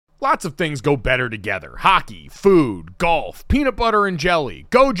Lots of things go better together. Hockey, food, golf, peanut butter and jelly,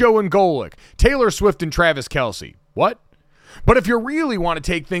 Gojo and Golic, Taylor Swift and Travis Kelce. What? But if you really want to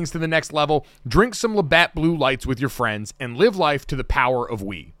take things to the next level, drink some Labatt Blue Lights with your friends and live life to the power of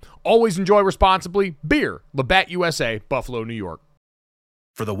we. Always enjoy responsibly. Beer, Labatt USA, Buffalo, New York.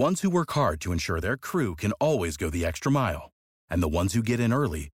 For the ones who work hard to ensure their crew can always go the extra mile, and the ones who get in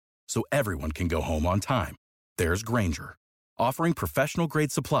early so everyone can go home on time, there's Grainger, offering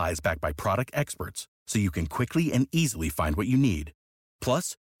professional-grade supplies backed by product experts so you can quickly and easily find what you need.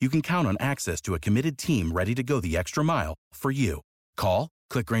 Plus, you can count on access to a committed team ready to go the extra mile for you. Call,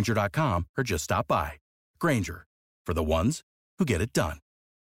 click Grainger.com, or just stop by. Grainger, for the ones who get it done.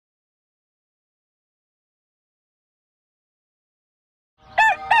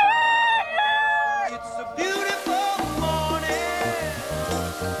 It's a beautiful morning.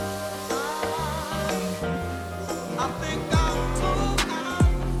 I think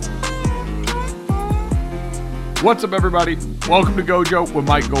What's up, everybody? Welcome to Gojo with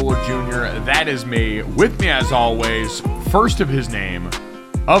Mike Golic Jr. That is me. With me, as always, first of his name,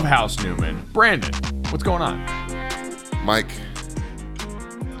 of House Newman, Brandon. What's going on? Mike,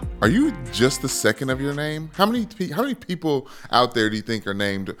 are you just the second of your name? How many people out there do you think are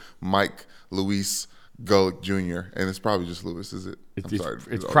named Mike Luis Golic Jr.? And it's probably just Lewis, is it?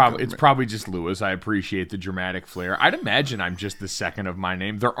 It's probably just Lewis. I appreciate the dramatic flair. I'd imagine I'm just the second of my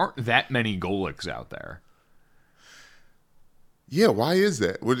name. There aren't that many Golics out there. Yeah, why is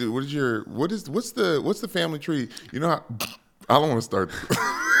that? What's the family tree? You know how, I don't want to start.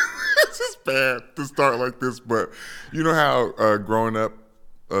 It's just bad to start like this, but you know how growing up.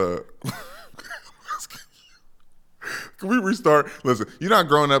 Can we restart? Listen, you know how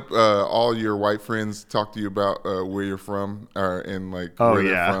growing up, all your white friends talk to you about where you're from, and like where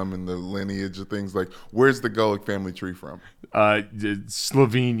they're from, and the lineage of things. Like, where's the Golic family tree from?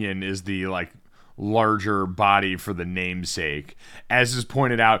 Slovenian is the larger body for the namesake, as is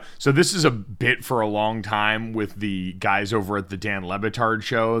pointed out. So this is a bit for a long time with the guys over at the Dan Le Batard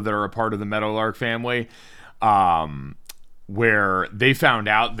show that are a part of the Meadowlark family, where they found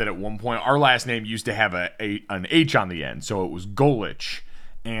out that at one point our last name used to have an H on the end, so it was Golich,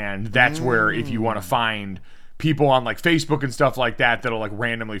 and that's where if you want to find people on like Facebook and stuff like that that'll like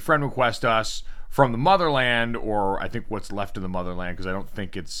randomly friend request us from the motherland, or I think what's left of the motherland, because I don't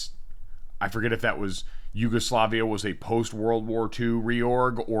think I forget if that was Yugoslavia was a post-World War II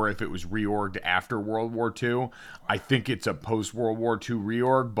reorg or if it was reorged after World War II. I think it's a post-World War II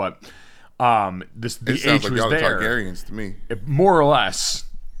reorg, but the H was there. Targaryens to me. More or less.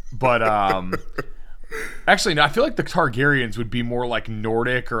 But actually, no, I feel like the Targaryens would be more like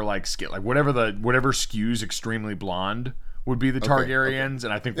Nordic or like whatever skews extremely blonde would be the Targaryens, okay.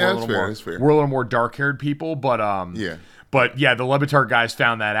 And I think we're a little more dark-haired people, but yeah. But yeah, the Le Batard guys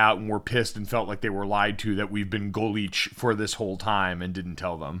found that out and were pissed and felt like they were lied to, that we've been Golich for this whole time and didn't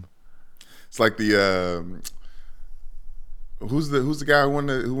tell them. It's like the who's the guy who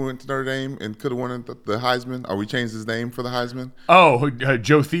went to Notre Dame and could have won the Heisman? Are we changed his name for the Heisman? Oh,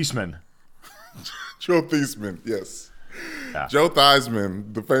 Joe Theismann. Joe Theismann, yes. Yeah. Joe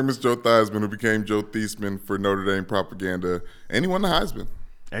Theismann, the famous Joe Theismann, who became Joe Theismann for Notre Dame propaganda, and he won the Heisman.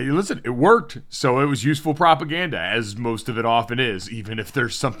 Hey, listen, it worked, so it was useful propaganda, as most of it often is, even if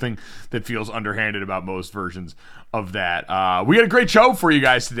there's something that feels underhanded about most versions of that. We got a great show for you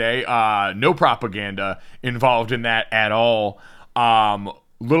guys today. No propaganda involved in that at all.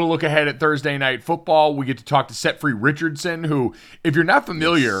 Little look ahead at Thursday Night Football. We get to talk to Set Free Richardson, who, if you're not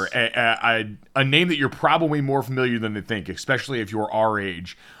familiar, a name that you're probably more familiar than they think, especially if you're our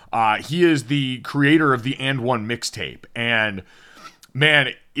age. He is the creator of the AND1 Mixtape, and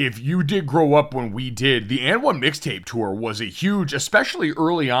man, if you did grow up when we did, the AND1 Mixtape tour was a huge, especially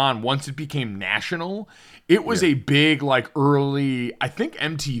early on, once it became national, it was a big, early, I think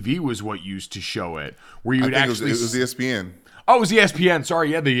MTV was what used to show it, where you would actually... It was ESPN. Oh, it was ESPN,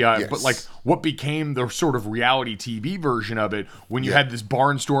 sorry, yeah, yes. But what became the sort of reality TV version of it, when you had this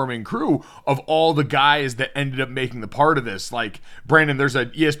barnstorming crew of all the guys that ended up making the part of this. Like, Brandon, there's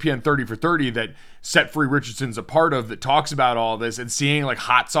an ESPN 30 for 30 that Set Free Richardson's a part of that talks about all this, and seeing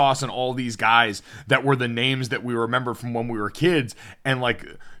Hot Sauce and all these guys that were the names that we remember from when we were kids, and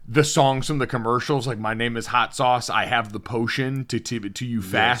the songs from the commercials, like My Name is Hot Sauce, I Have the Potion, to you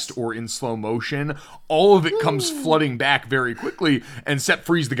fast or in slow motion. All of it comes flooding back very quickly, and Set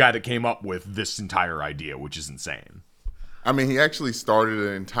Free's the guy that came up with this entire idea, which is insane. I mean, he actually started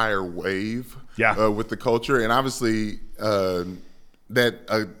an entire wave with the culture, and obviously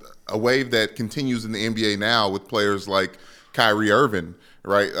that a wave that continues in the NBA now with players like Kyrie Irving,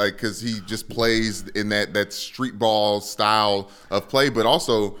 right? Like, because he just plays in that street ball style of play, but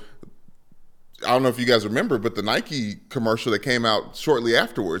also, I don't know if you guys remember, but the Nike commercial that came out shortly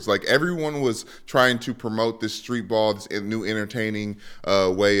afterwards, like everyone was trying to promote this street ball, this new entertaining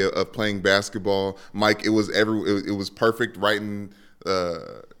way of playing basketball. Mike, it was perfect, right in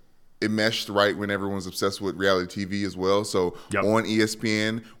it meshed right when everyone's obsessed with reality TV as well. So on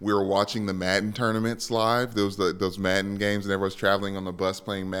ESPN, we were watching the Madden tournaments live. Those Madden games, and everyone's traveling on the bus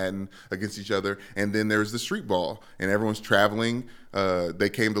playing Madden against each other. And then there's the street ball, and everyone's traveling. They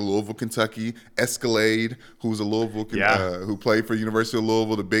came to Louisville, Kentucky. Escalade, who's a Louisville, who played for University of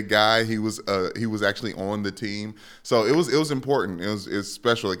Louisville, the big guy. He was actually on the team. So it was important. It was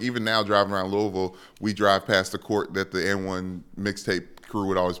special. Like even now, driving around Louisville, we drive past the court that the AND1 Mixtape crew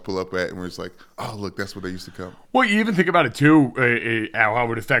would always pull up at, and we're just like, oh, look, that's where they used to come. Well, you even think about it too,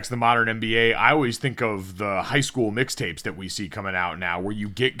 how it affects the modern NBA. I always think of the high school mixtapes that we see coming out now, where you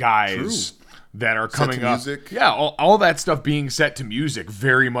get guys that are coming up. Music. Yeah, all that stuff being set to music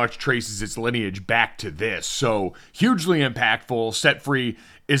very much traces its lineage back to this. So hugely impactful. Set Free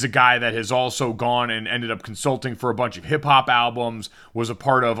is a guy that has also gone and ended up consulting for a bunch of hip-hop albums, was a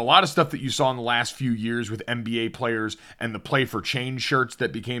part of a lot of stuff that you saw in the last few years with NBA players and the Play for Change shirts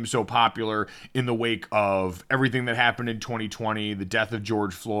that became so popular in the wake of everything that happened in 2020, the death of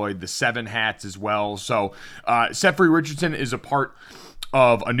George Floyd, the 7 hats as well. So Set Free Richardson is a part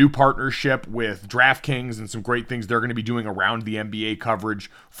of a new partnership with DraftKings and some great things they're going to be doing around the NBA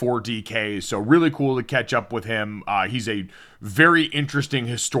coverage for DK. So really cool to catch up with him. He's a very interesting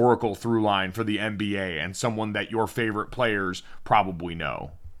historical through line for the NBA and someone that your favorite players probably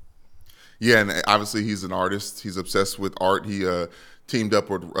know. Yeah, and obviously he's an artist. He's obsessed with art. He teamed up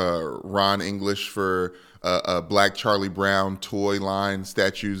with Ron English for a Black Charlie Brown toy line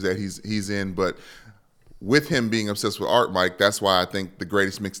statues that he's in, but with him being obsessed with art, Mike, that's why I think the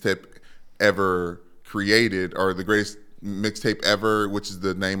greatest mixtape ever created, or the greatest mixtape ever, which is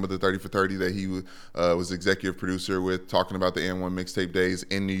the name of the 30 for 30 that he was executive producer with, talking about the AND1 Mixtape days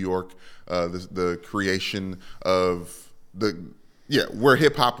in New York, the creation of where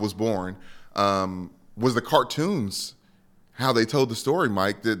hip hop was born, was the cartoons. How they told the story,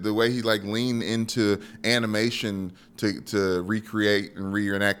 Mike, the way he like leaned into animation to recreate and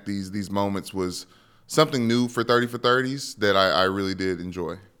reenact these moments was something new for 30 for 30s that I really did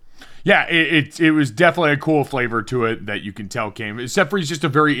enjoy. Yeah, it was definitely a cool flavor to it that you can tell came. Except for he's just a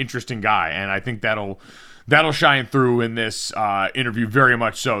very interesting guy, and I think that'll shine through in this interview very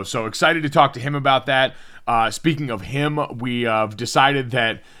much so. So excited to talk to him about that. Speaking of him, we have decided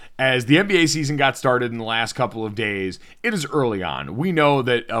that as the NBA season got started in the last couple of days, it is early on. We know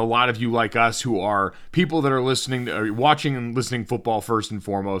that a lot of you like us who are people that are listening, or watching and listening football first and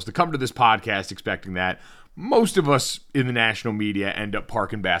foremost, to come to this podcast expecting that. Most of us in the national media end up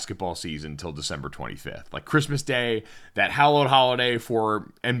parking basketball season until December 25th. Like Christmas Day, that hallowed holiday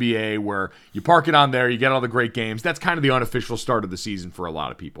for NBA where you park it on there, you get all the great games. That's kind of the unofficial start of the season for a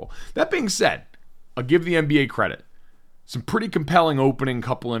lot of people. That being said, I'll give the NBA credit. Some pretty compelling opening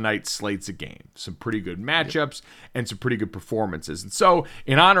couple of nights slates of games, some pretty good matchups, and some pretty good performances. And so,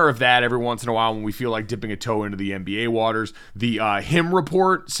 in honor of that, every once in a while when we feel like dipping a toe into the NBA waters, the him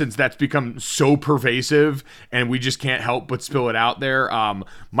report, since that's become so pervasive and we just can't help but spill it out there. One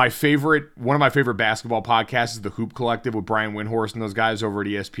of my favorite basketball podcasts is the Hoop Collective with Brian Windhorst and those guys over at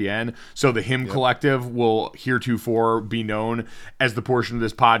ESPN. So the Him Collective will heretofore be known as the portion of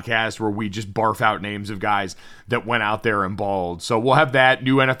this podcast where we just barf out names of guys that went out there and balled. So we'll have that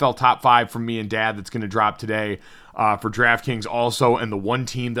new NFL top 5 from me and Dad that's going to drop today for DraftKings also, and the one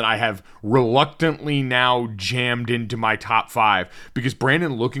team that I have reluctantly now jammed into my top 5 because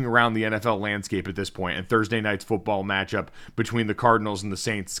Brandon, looking around the NFL landscape at this point, and Thursday night's football matchup between the Cardinals and the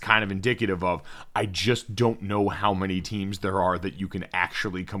Saints is kind of indicative of, I just don't know how many teams there are that you can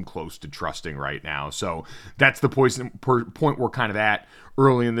actually come close to trusting right now. So that's the point we're kind of at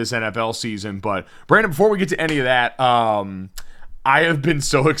early in this NFL season. But Brandon, before we get to any of that, I have been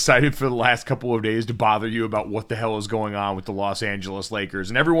so excited for the last couple of days to bother you about what the hell is going on with the Los Angeles Lakers.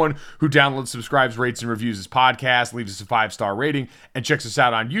 And everyone who downloads, subscribes, rates, and reviews this podcast, leaves us a 5-star rating, and checks us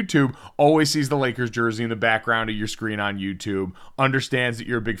out on YouTube, always sees the Lakers jersey in the background of your screen on YouTube, understands that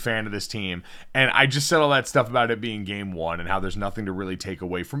you're a big fan of this team. And I just said all that stuff about it being game 1 and how there's nothing to really take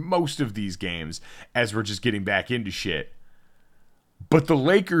away from most of these games as we're just getting back into shit. But the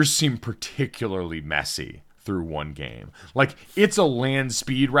Lakers seem particularly messy through one game. Like, it's a land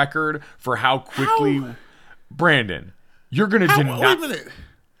speed record for how quickly... Brandon, you're going to deny... Wait a minute.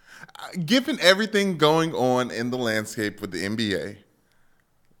 Given everything going on in the landscape with the NBA,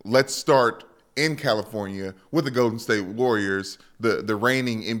 let's start in California with the Golden State Warriors, the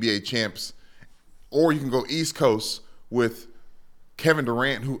reigning NBA champs, or you can go East Coast with Kevin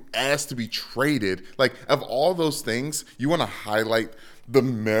Durant, who asked to be traded. Like, of all those things, you want to highlight the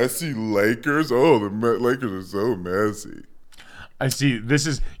messy Lakers. Oh, the Lakers are so messy. I see.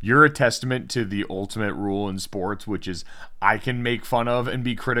 You're a testament to the ultimate rule in sports, which is I can make fun of and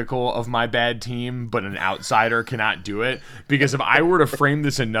be critical of my bad team, but an outsider cannot do it. Because if I were to frame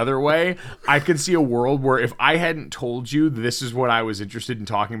this another way, I could see a world where if I hadn't told you this is what I was interested in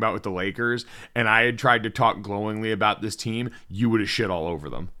talking about with the Lakers, and I had tried to talk glowingly about this team, you would have shit all over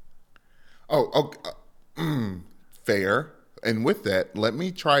them. Fair. And with that, let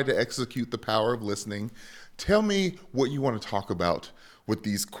me try to execute the power of listening. Tell me what you want to talk about with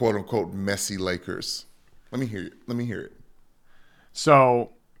these quote-unquote messy Lakers. Let me hear it.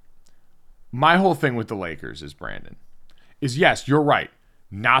 So, my whole thing with the Lakers is, Brandon, is yes, you're right.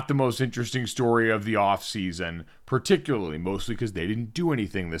 Not the most interesting story of the offseason, particularly, mostly because they didn't do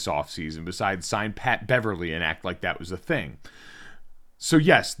anything this offseason besides sign Pat Beverly and act like that was a thing. So,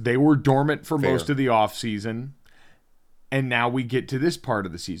 yes, they were dormant for most of the offseason. And now we get to this part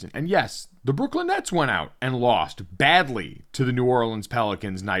of the season. And yes, the Brooklyn Nets went out and lost badly to the New Orleans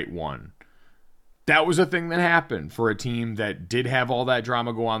Pelicans night one. That was a thing that happened for a team that did have all that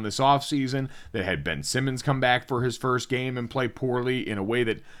drama go on this offseason, that had Ben Simmons come back for his first game and play poorly in a way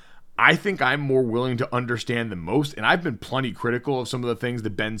that I think I'm more willing to understand than most. And I've been plenty critical of some of the things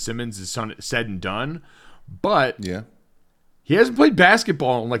that Ben Simmons has said and done. But he hasn't played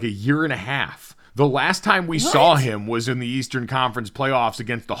basketball in like a year and a half. The last time we saw him was in the Eastern Conference playoffs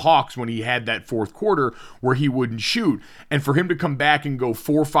against the Hawks when he had that fourth quarter where he wouldn't shoot. And for him to come back and go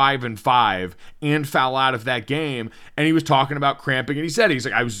 4-5-5 and foul out of that game, and he was talking about cramping, and he's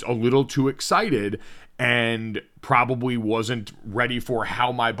like, I was a little too excited and probably wasn't ready for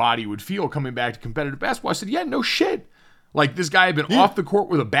how my body would feel coming back to competitive basketball. I said, yeah, no shit. Like, this guy had been off the court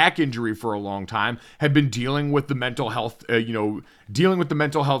with a back injury for a long time, had been dealing with the mental health, dealing with the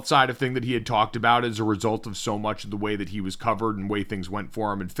mental health side of thing that he had talked about as a result of so much of the way that he was covered and way things went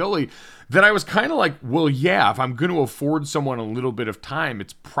for him in Philly, that I was kind of like, well, yeah, if I'm going to afford someone a little bit of time,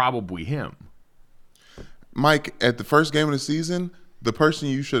 it's probably him. Mike, at the first game of the season, the person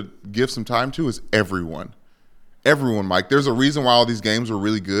you should give some time to is everyone. Everyone, Mike. There's a reason why all these games were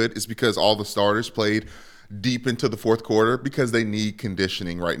really good. It's because all the starters played deep into the fourth quarter because they need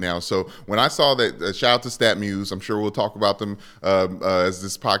conditioning right now. So when I saw that, shout out to StatMuse, I'm sure we'll talk about them as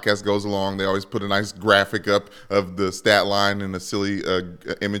this podcast goes along. They always put a nice graphic up of the stat line and a silly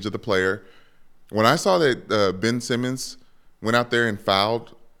image of the player. When I saw that Ben Simmons went out there and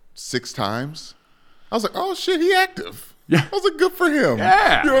fouled 6 times, I was like, oh shit, he active. Yeah. I was like, good for him.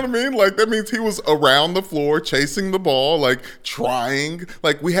 Yeah. You know what I mean? Like, that means he was around the floor, chasing the ball, like, trying.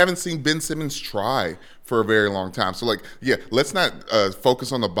 Like, we haven't seen Ben Simmons try for a very long time. So, like, yeah, let's not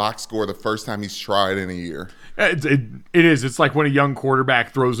focus on the box score the first time he's tried in a year. It is. It's like when a young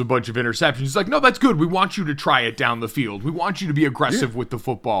quarterback throws a bunch of interceptions. It's like, no, that's good. We want you to try it down the field. We want you to be aggressive with the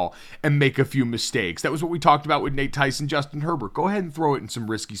football and make a few mistakes. That was what we talked about with Nate Tyson, Justin Herbert. Go ahead and throw it in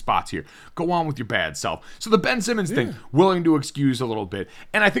some risky spots here. Go on with your bad self. So the Ben Simmons thing, willing to excuse a little bit.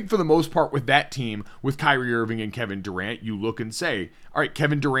 And I think for the most part with that team, with Kyrie Irving and Kevin Durant, you look and say, all right,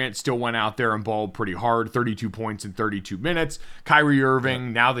 Kevin Durant still went out there and balled pretty hard, 32 points in 32 minutes. Kyrie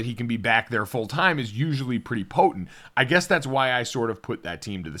Irving, now that he can be back there full time, is usually pretty potent. I guess that's why I sort of put that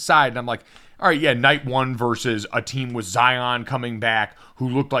team to the side. And I'm like, all right, yeah, night one versus a team with Zion coming back who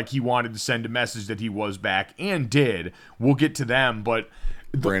looked like he wanted to send a message that he was back and did. We'll get to them, but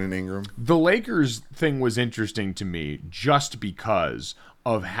Brandon Ingram. The Lakers thing was interesting to me just because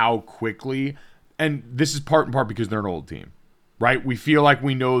of how quickly, and this is part and part because they're an old team. Right? We feel like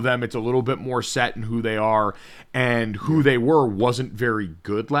we know them. It's a little bit more set in who they are, and who they were wasn't very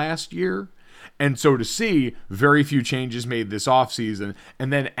good last year. And so to see very few changes made this offseason,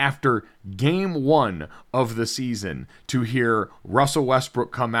 and then after game 1 of the season to hear Russell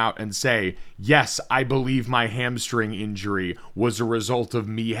Westbrook come out and say, yes, I believe my hamstring injury was a result of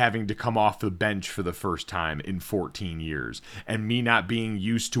me having to come off the bench for the first time in 14 years, and me not being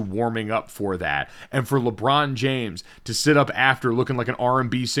used to warming up for that. And for LeBron James to sit up after looking like an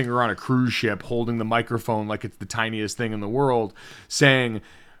R&B singer on a cruise ship, holding the microphone like it's the tiniest thing in the world, saying,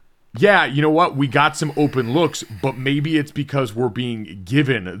 yeah, you know what? We got some open looks, but maybe it's because we're being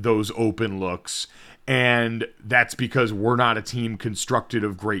given those open looks, and that's because we're not a team constructed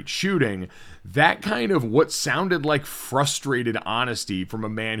of great shooting. that kind of what sounded like frustrated honesty from a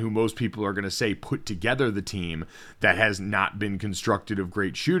man who most people are going to say put together the team that has not been constructed of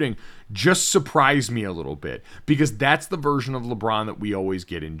great shooting just surprised me a little bit, because that's the version of LeBron that we always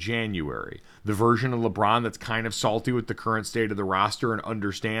get in January. The version of LeBron that's kind of salty with the current state of the roster and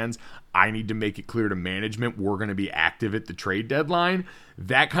understands I need to make it clear to management we're going to be active at the trade deadline.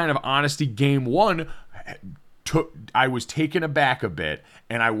 That kind of honesty, game one, I was taken aback a bit,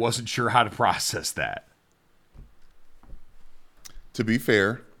 and I wasn't sure how to process that. To be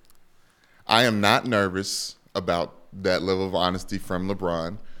fair, I am not nervous about that level of honesty from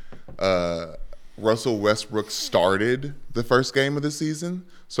LeBron. Russell Westbrook started the first game of the season,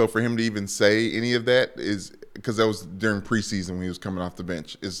 so for him to even say any of that is because that was during preseason when he was coming off the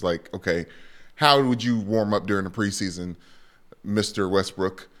bench. It's like, okay, how would you warm up during the preseason, Mr.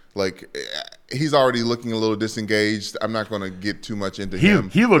 Westbrook? Like, he's already looking a little disengaged. I'm not going to get too much into him.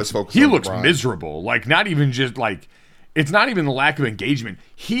 He looks miserable. Like, not even just like, it's not even the lack of engagement.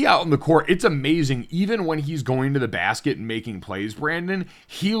 He out on the court, it's amazing. Even when he's going to the basket and making plays, Brandon,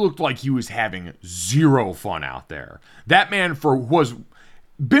 he looked like he was having zero fun out there. That man was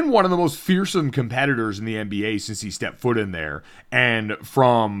been one of the most fearsome competitors in the NBA since he stepped foot in there. And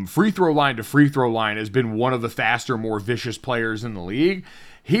from free throw line to free throw line has been one of the faster, more vicious players in the league.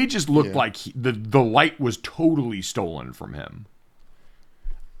 He just looked like the light was totally stolen from him.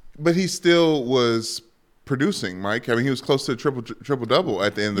 But he still was producing, Mike. I mean, he was close to a triple-double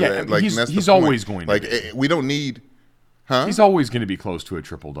at the end of that. Like, he's always going to be. We don't need – huh? He's always going to be close to a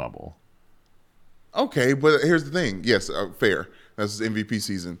triple-double. Okay, but here's the thing. Yes, fair. That's his MVP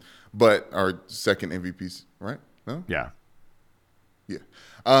season. But our second MVP, right? No? Yeah.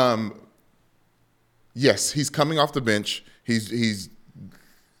 Yeah. Yes, he's coming off the bench. He's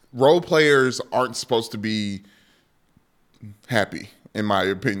role players aren't supposed to be happy, in my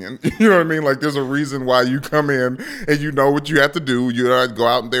opinion. You know what I mean? Like, there's a reason why you come in and you know what you have to do. You gotta go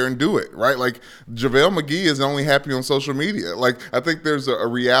out there and do it, right? Like, JaVale McGee is only happy on social media. Like, I think there's a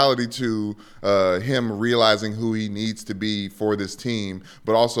reality to him realizing who he needs to be for this team,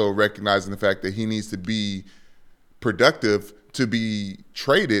 but also recognizing the fact that he needs to be productive to be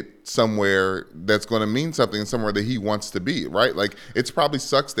traded somewhere that's going to mean something, somewhere that he wants to be, right? Like, it's probably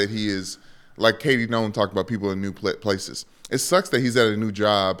sucks that he is, like Katie Nolan talked about people in new places. It sucks that he's at a new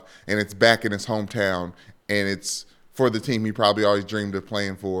job and it's back in his hometown and it's for the team he probably always dreamed of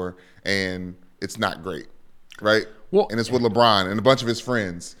playing for, and it's not great, right? Well, and it's with LeBron and a bunch of his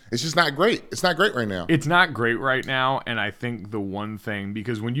friends. It's just not great. It's not great right now. It's not great right now, and I think the one thing,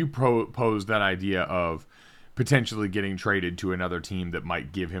 because when you pose that idea of potentially getting traded to another team that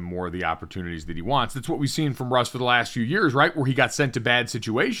might give him more of the opportunities that he wants. That's what we've seen from Russ for the last few years, right? Where he got sent to bad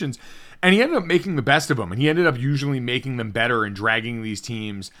situations and he ended up making the best of them. And he ended up usually making them better and dragging these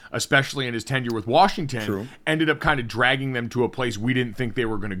teams, especially in his tenure with Washington, ended up kind of dragging them to a place we didn't think they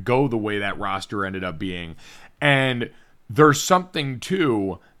were going to go the way that roster ended up being. And there's something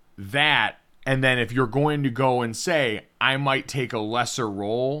to that. And then if you're going to go and say, I might take a lesser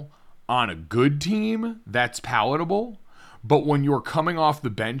role on a good team, that's palatable. But when you're coming off the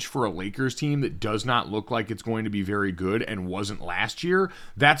bench for a Lakers team that does not look like it's going to be very good and wasn't last year,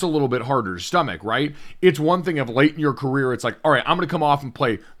 that's a little bit harder to stomach, right? It's one thing of late in your career, it's like, all right, I'm going to come off and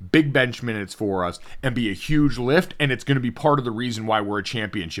play big bench minutes for us and be a huge lift, and it's going to be part of the reason why we're a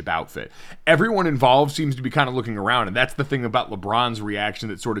championship outfit. Everyone involved seems to be kind of looking around, and that's the thing about LeBron's reaction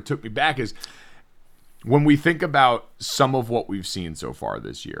that sort of took me back is, when we think about some of what we've seen so far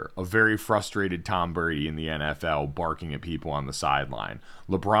this year, a very frustrated Tom Brady in the NFL barking at people on the sideline,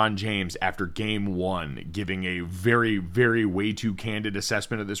 LeBron James after game one giving a very, very way too candid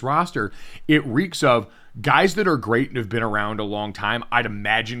assessment of this roster, it reeks of guys that are great and have been around a long time, I'd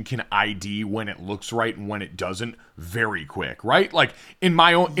imagine can ID when it looks right and when it doesn't very quick, right? Like in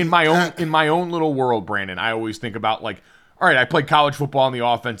my own little world, Brandon, I always think about like, all right, I played college football on the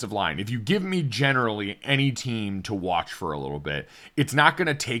offensive line. If you give me generally any team to watch for a little bit, it's not going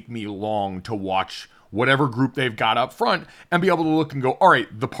to take me long to watch whatever group they've got up front and be able to look and go, all right,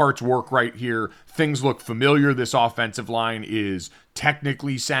 the parts work right here. Things look familiar. This offensive line is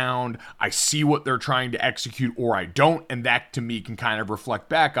technically sound. I see what they're trying to execute, or I don't, and that to me can kind of reflect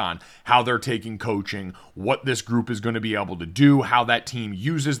back on how they're taking coaching, what this group is going to be able to do, how that team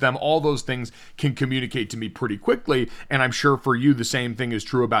uses them. All those things can communicate to me pretty quickly, and I'm sure for you the same thing is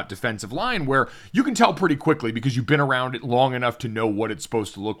true about defensive line, where you can tell pretty quickly because you've been around it long enough to know what it's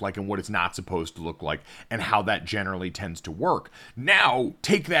supposed to look like and what it's not supposed to look like and how that generally tends to work. Now,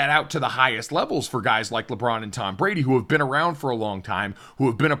 take that out to the highest levels roles for guys like LeBron and Tom Brady, who have been around for a long time, who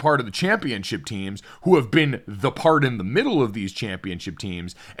have been a part of the championship teams, who have been the part in the middle of these championship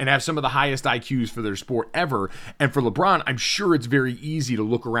teams, and have some of the highest IQs for their sport ever. And for LeBron, I'm sure it's very easy to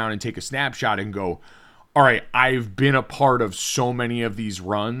look around and take a snapshot and go, all right, I've been a part of so many of these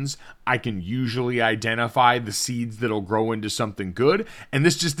runs. I can usually identify the seeds that'll grow into something good, and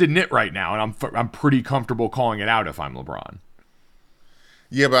this just didn't it right now, and I'm pretty comfortable calling it out if I'm LeBron.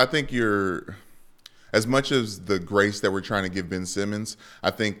 Yeah, but I think you're, as much as the grace that we're trying to give Ben Simmons,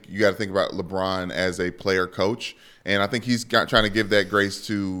 I think you got to think about LeBron as a player coach, and I think he's trying to give that grace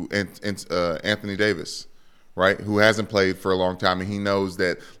to Anthony Davis, right, who hasn't played for a long time, and he knows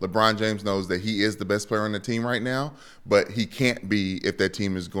that LeBron James knows that he is the best player on the team right now, but he can't be if that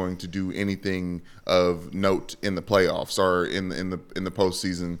team is going to do anything of note in the playoffs or in the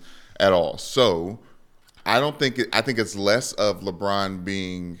postseason at all. So I think it's less of LeBron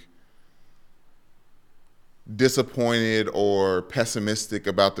being disappointed or pessimistic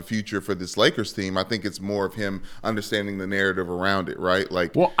about the future for this Lakers team. I think it's more of him understanding the narrative around it, right?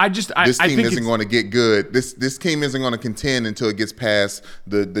 Like, well, this team isn't going to get good. This team isn't going to contend until it gets past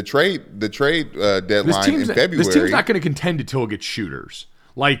the trade deadline in February. This team's not going to contend until it gets shooters.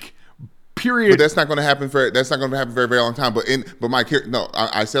 Like, period. But that's not going to happen for a very, very long time. But Mike, here, no,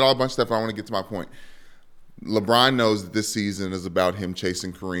 I said all a bunch of stuff. I want to get to my point. LeBron knows that this season is about him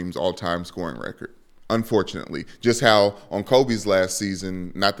chasing Kareem's all-time scoring record. Unfortunately, just how on Kobe's last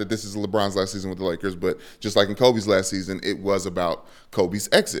season, not that this is LeBron's last season with the Lakers, but just like in Kobe's last season, it was about Kobe's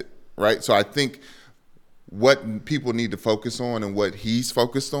exit, right? So I think what people need to focus on and what he's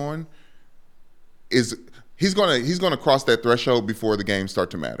focused on is he's gonna cross that threshold before the games start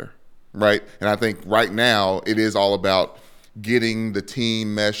to matter, right? And I think right now it is all about getting the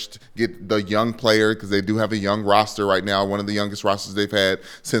team meshed, get the young player, because they do have a young roster right now, one of the youngest rosters they've had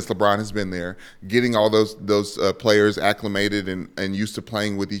since LeBron has been there, getting all those players acclimated and used to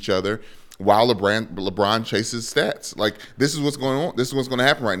playing with each other while LeBron chases stats. Like, this is what's going on. This is what's going to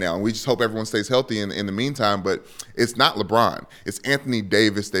happen right now. And we just hope everyone stays healthy in the meantime. But it's not LeBron. It's Anthony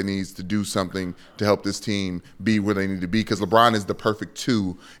Davis that needs to do something to help this team be where they need to be, because LeBron is the perfect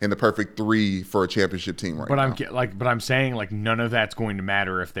 2 and the perfect 3 for a championship team right now. But I'm saying, like, none of that's going to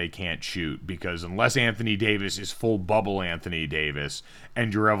matter if they can't shoot, because unless Anthony Davis is full bubble Anthony Davis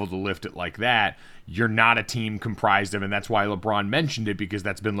and you're able to lift it like that, you're not a team comprised of, and that's why LeBron mentioned it, because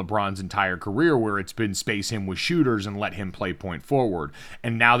that's been LeBron's entire career, where it's been space him with shooters and let him play point forward.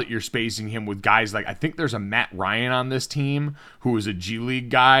 And now that you're spacing him with guys like, I think there's a Matt Ryan on this team who is a G League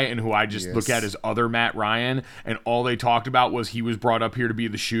guy and who I just look at as other Matt Ryan, and all they talked about was he was brought up here to be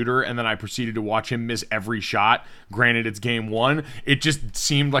the shooter, and then I proceeded to watch him miss every shot. Granted, it's game 1. It just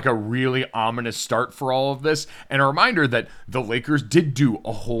seemed like a really ominous start for all of this, and a reminder that the Lakers did do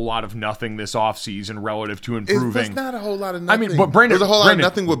a whole lot of nothing this offseason relative to improving. It's not a whole lot of nothing. I mean, but Brandon, there's a whole lot of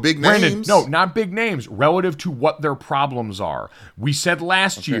nothing with big names. No, not big names. Relative to what their problems are. We said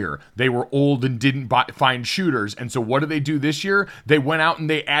last year they were old and didn't find shooters, and so what did they do this year? They went out and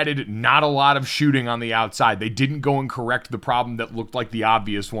they added not a lot of shooting on the outside. They didn't go and correct the problem that looked like the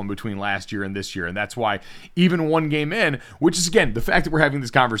obvious one between last year and this year, and that's why even one game in, which is, again, the fact that we're having this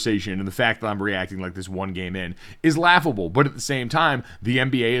conversation and the fact that I'm reacting like this one game in is laughable, but at the same time, the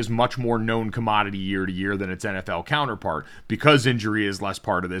NBA is much more known commodity year to year than its NFL counterpart, because injury is less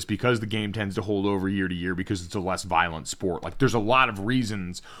part of this, because the game tends to hold over year to year, because it's a less violent sport. Like, there's a lot of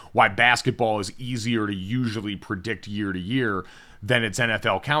reasons why basketball is easier to usually predict year to year than its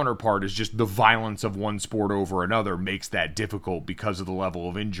NFL counterpart. Is just the violence of one sport over another makes that difficult because of the level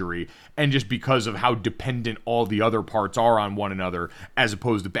of injury and just because of how dependent all the other parts are on one another, as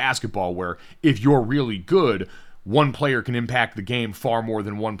opposed to basketball, where if you're really good, one player can impact the game far more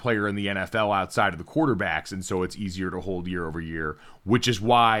than one player in the NFL outside of the quarterbacks, and so it's easier to hold year over year, which is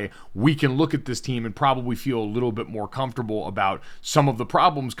why we can look at this team and probably feel a little bit more comfortable about some of the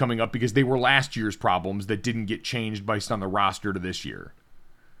problems coming up, because they were last year's problems that didn't get changed based on the roster to this year.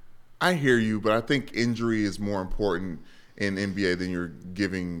 I hear you, but I think injury is more important in NBA than you're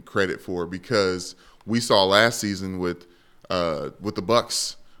giving credit for, because we saw last season with the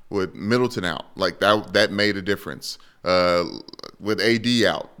Bucks, with Middleton out, like that made a difference. With AD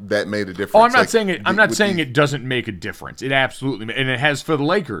out, that made a difference. Oh, I'm not saying it. I'm not saying it doesn't make a difference. It absolutely, and it has for the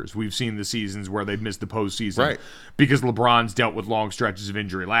Lakers. We've seen the seasons where they've missed the postseason, right, because LeBron's dealt with long stretches of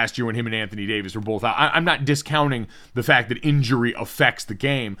injury. Last year, when him and Anthony Davis were both out, I'm not discounting the fact that injury affects the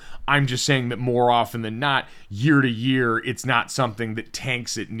game. I'm just saying that more often than not, year to year, it's not something that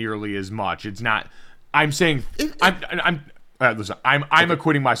tanks it nearly as much. It's not. I'm saying Listen, I'm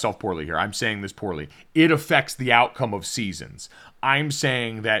acquitting myself poorly here. I'm saying this poorly. It affects the outcome of seasons. I'm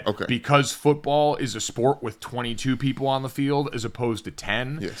saying that because football is a sport with 22 people on the field as opposed to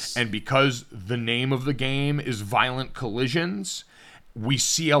 10, and because the name of the game is violent collisions, we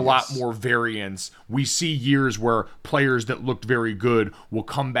see a lot more variance. We see years where players that looked very good will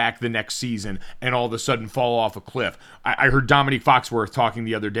come back the next season and all of a sudden fall off a cliff. I heard Dominique Foxworth talking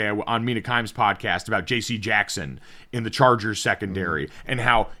the other day on Mina Kimes' podcast about J.C. Jackson in the Chargers secondary and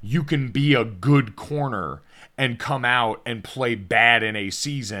how you can be a good corner and come out and play bad in a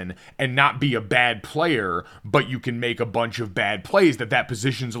season and not be a bad player, but you can make a bunch of bad plays, that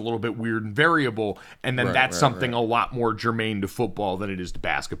position's a little bit weird and variable, and then that's something a lot more germane to football than it is to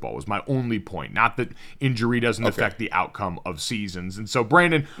basketball, was my only point. Not that injury doesn't affect the outcome of seasons. And so,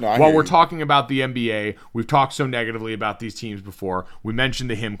 Brandon, while we're talking about the NBA, we've talked so negatively about these teams before. We mentioned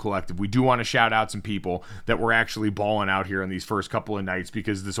the Him Collective. We do want to shout out some people that were actually balling out here in these first couple of nights,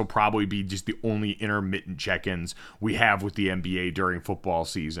 because this will probably be just the only intermittent check-ins we have with the NBA during football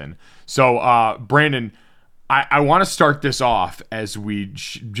season. So, Brandon, I want to start this off as we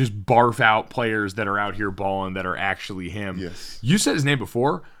just barf out players that are out here balling that are actually him. Yes. You said his name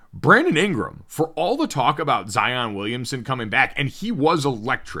before. Brandon Ingram, for all the talk about Zion Williamson coming back, and he was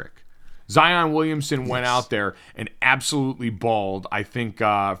electric. Zion Williamson went out there and absolutely balled. I think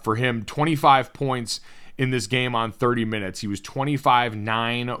for him, 25 points in this game on 30 minutes. He was 25,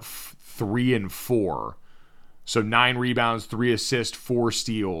 9, 3, and 4. So 9 rebounds, 3 assists, 4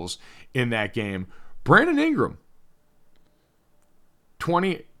 steals in that game. Brandon Ingram,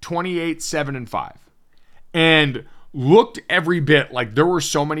 28, 7, and 5. And looked every bit like there were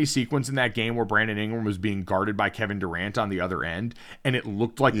so many sequences in that game where Brandon Ingram was being guarded by Kevin Durant on the other end, and it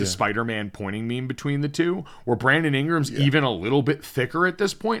looked like the Spider-Man pointing meme between the two, where Brandon Ingram's even a little bit thicker at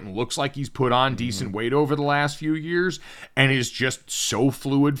this point and looks like he's put on decent weight over the last few years and is just so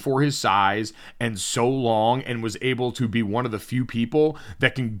fluid for his size and so long, and was able to be one of the few people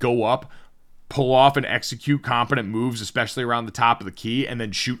that can go up, pull off and execute competent moves, especially around the top of the key, and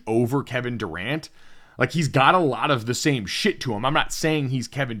then shoot over Kevin Durant. Like, he's got a lot of the same shit to him. I'm not saying he's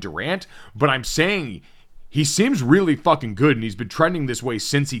Kevin Durant, but I'm saying he seems really fucking good, and he's been trending this way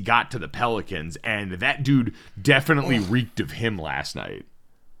since he got to the Pelicans, and that dude definitely reeked of him last night.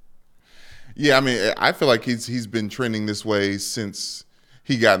 Yeah, I mean, I feel like he's been trending this way since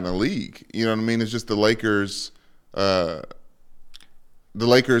he got in the league. You know what I mean? It's just the Lakers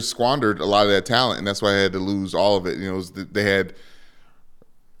squandered a lot of that talent, and that's why they had to lose all of it. You know, they had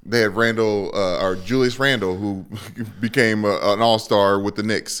Randall or Julius Randle, who became an all-star with the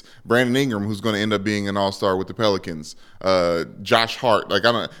Knicks. Brandon Ingram, who's going to end up being an all-star with the Pelicans. Josh Hart,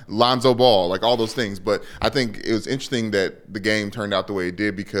 Lonzo Ball, like all those things. But I think it was interesting that the game turned out the way it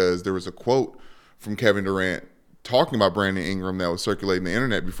did, because there was a quote from Kevin Durant talking about Brandon Ingram that was circulating the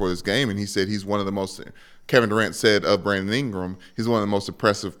internet before this game, and he said he's one of the most. Kevin Durant said of Brandon Ingram, he's one of the most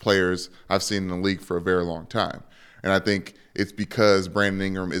impressive players I've seen in the league for a very long time. And I think it's because Brandon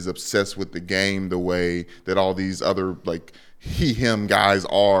Ingram is obsessed with the game the way that all these other him guys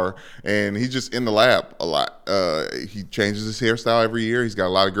are, and he's just in the lab a lot. He changes his hairstyle every year. He's got a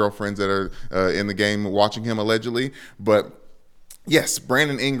lot of girlfriends that are in the game watching him allegedly. But yes,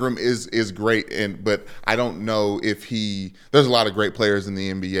 Brandon Ingram is great, but I don't know if there's a lot of great players in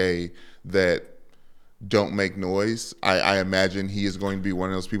the NBA that don't make noise. I imagine he is going to be one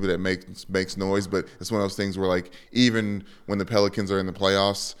of those people that makes noise, but it's one of those things where, even when the Pelicans are in the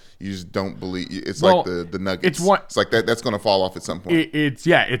playoffs, you just don't believe. It's like the Nuggets. It's like that's going to fall off at some point.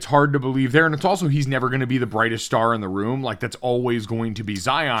 It's hard to believe there, and it's also he's never going to be the brightest star in the room. Like, that's always going to be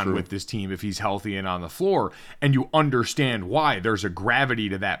Zion with this team if he's healthy and on the floor, and you understand why. There's a gravity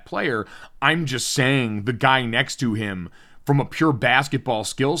to that player. I'm just saying the guy next to him, from a pure basketball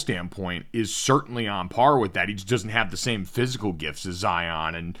skill standpoint, is certainly on par with that. He just doesn't have the same physical gifts as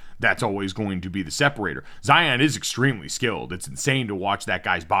Zion, and that's always going to be the separator. Zion is extremely skilled. It's insane to watch that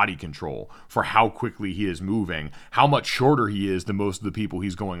guy's body control for how quickly he is moving, how much shorter he is than most of the people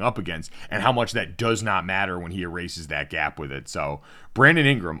he's going up against, and how much that does not matter when he erases that gap with it. So, Brandon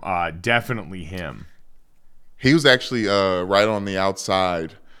Ingram, definitely him. He was actually right on the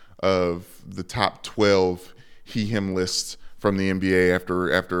outside of the top 12 him lists from the NBA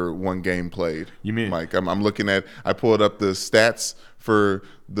after one game played. You mean, Mike? I'm looking at. I pulled up the stats for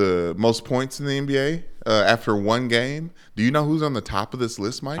the most points in the NBA after one game. Do you know who's on the top of this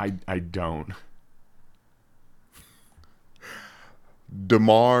list, Mike? I don't.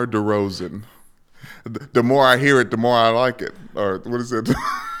 DeMar DeRozan. The more I hear it, the more I like it. Or what is it?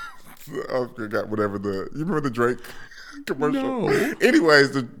 I forgot whatever you remember the Drake commercial? No.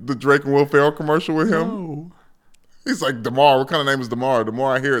 Anyways, the Drake and Will Ferrell commercial with him. No. He's like, DeMar, what kind of name is DeMar? The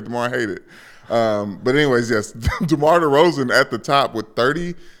more I hear it, the more I hate it. But anyways, yes, DeMar DeRozan at the top with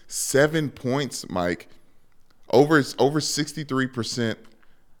 37 points, Mike. Over 63%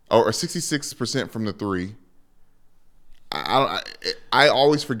 or 66% from the three. I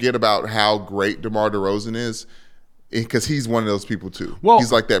always forget about how great DeMar DeRozan is because he's one of those people too. Well,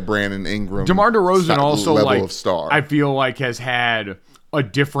 he's like that Brandon Ingram. DeMar DeRozan also level of star. I feel like has had a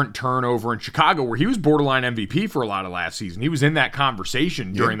different turnover in Chicago where he was borderline MVP for a lot of last season. He was in that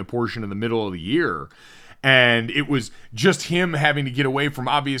conversation during the portion of the middle of the year. And it was just him having to get away from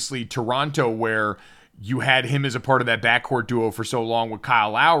obviously Toronto where you had him as a part of that backcourt duo for so long with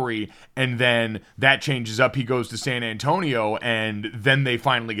Kyle Lowry, and then that changes up. He goes to San Antonio, and then they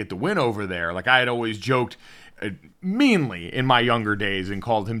finally get the win over there. Like I had always joked meanly in my younger days and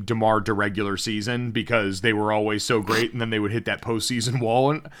called him DeMar to regular season because they were always so great, and then they would hit that postseason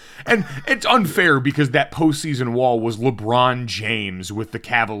wall. And it's unfair because that postseason wall was LeBron James with the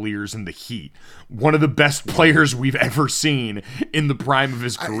Cavaliers and the Heat, one of the best players we've ever seen in the prime of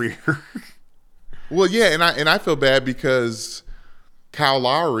his career. Well, yeah, and I feel bad because Kyle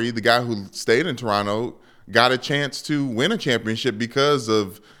Lowry, the guy who stayed in Toronto, got a chance to win a championship because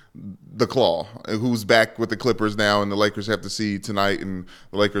of the Claw, who's back with the Clippers now, and the Lakers have to see tonight, and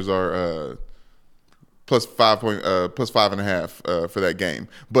the Lakers are plus 5.5 for that game.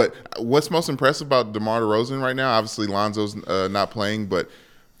 But what's most impressive about DeMar DeRozan right now? Obviously, Lonzo's not playing, but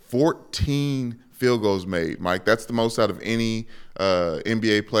 14 field goals made, Mike. That's the most out of any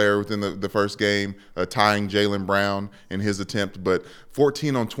NBA player within the first game, tying Jaylen Brown in his attempt. But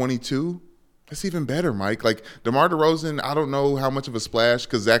 14 on 22, that's even better, Mike. Like, DeMar DeRozan, I don't know how much of a splash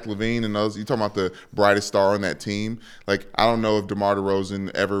because Zach LaVine and those, you're talking about the brightest star on that team. Like, I don't know if DeMar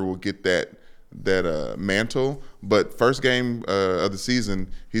DeRozan ever will get that mantle, but first game of the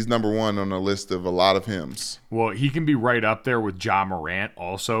season, he's number one on a list of a lot of hymns. Well, he can be right up there with Ja Morant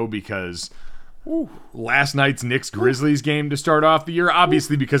also because last night's Knicks-Grizzlies game to start off the year,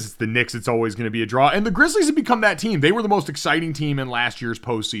 obviously because it's the Knicks, it's always going to be a draw. And the Grizzlies have become that team. They were the most exciting team in last year's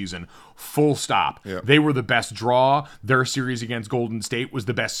postseason. Full stop. Yep. They were the best draw. Their series against Golden State was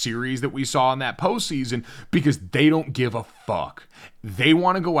the best series that we saw in that postseason because they don't give a fuck. They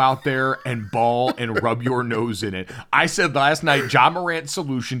want to go out there and ball and rub your nose in it. I said last night, Ja Morant's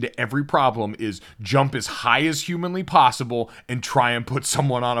solution to every problem is jump as high as humanly possible and try and put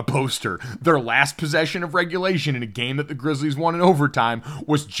someone on a poster. Their last possession of regulation in a game that the Grizzlies won in overtime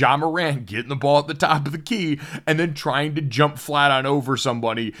was Ja Morant getting the ball at the top of the key and then trying to jump flat on over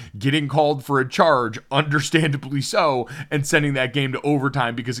somebody, getting called for a charge, understandably so, and sending that game to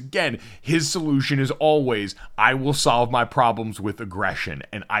overtime because, again, his solution is always, I will solve my problems with aggression,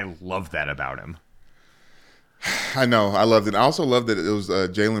 and I love that about him. I know, I loved it. I also loved that it was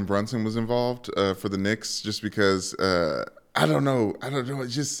Jalen Brunson was involved for the Knicks, just because I don't know.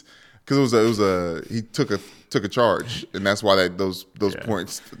 It's just because it was he took a charge, and that's why those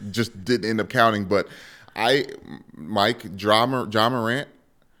points just didn't end up counting. But Ja Morant,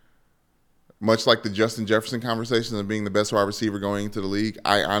 much like the Justin Jefferson conversation of being the best wide receiver going into the league,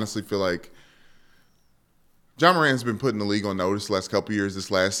 I honestly feel like Ja Morant's been put in the league on notice the last couple of years.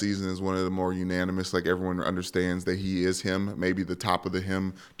 This last season is one of the more unanimous. Like, everyone understands that he is him, maybe the top of the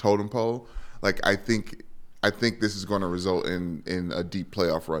him totem pole. Like, I think this is going to result in a deep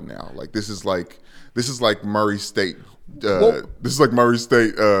playoff run now. Like, this is like Murray State. This is like Murray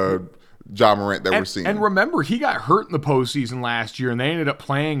State. Ja Morant that we're seeing. And remember, he got hurt in the postseason last year, and they ended up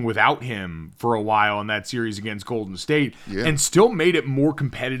playing without him for a while in that series against Golden State, and still made it more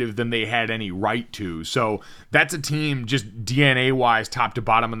competitive than they had any right to. So that's a team, just DNA-wise, top to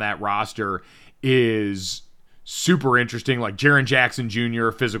bottom of that roster, is super interesting. Like Jaren Jackson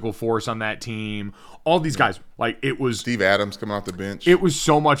Jr., physical force on that team. All these guys, like, it was Steve Adams coming off the bench. It was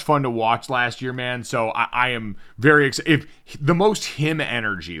so much fun to watch last year, man. So I am very excited. If the most him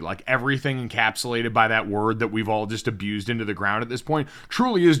energy, like everything encapsulated by that word that we've all just abused into the ground at this point,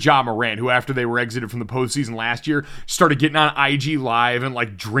 truly is Ja Morant, who after they were exited from the postseason last year, started getting on IG Live and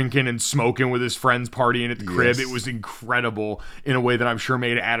like drinking and smoking with his friends, partying at the crib. It was incredible in a way that I'm sure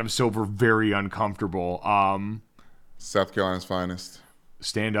made Adam Silver very uncomfortable. South Carolina's finest.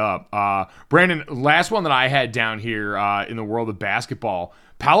 Stand up. Brandon, last one that I had down here in the world of basketball,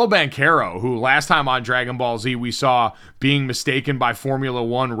 Paolo Banchero, who last time on Dragon Ball Z we saw being mistaken by Formula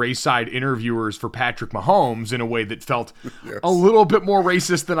One race-side interviewers for Patrick Mahomes in a way that felt a little bit more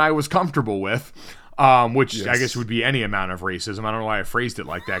racist than I was comfortable with, which I guess would be any amount of racism. I don't know why I phrased it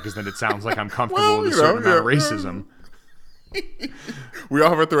like that, because then it sounds like I'm comfortable with a certain amount of racism. We all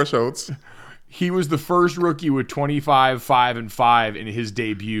have our thresholds. He was the first rookie with 25, 5, and 5 in his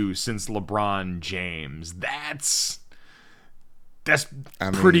debut since LeBron James. That's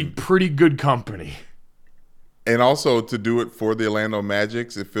pretty good company. And also to do it for the Orlando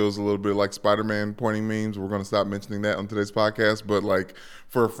Magics, it feels a little bit like Spider-Man pointing memes. We're going to stop mentioning that on today's podcast. But like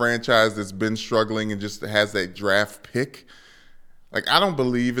for a franchise that's been struggling and just has that draft pick, like I don't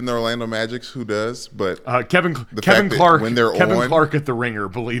believe in the Orlando Magic. Who does? But Kevin Clark at the Ringer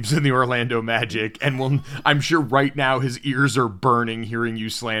believes in the Orlando Magic, and I'm sure right now his ears are burning hearing you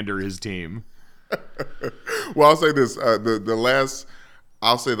slander his team. Well, I'll say this: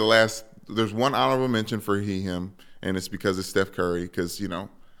 There's one honorable mention for him, and it's because it's Steph Curry. Because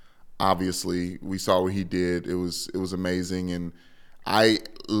obviously we saw what he did. It was amazing, and I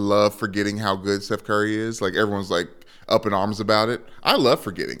love forgetting how good Steph Curry is. Like everyone's like up in arms about it. I love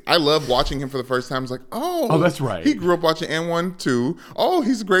forgetting. I love watching him for the first time. It's like, oh, that's right. He grew up watching AND1 too. Oh,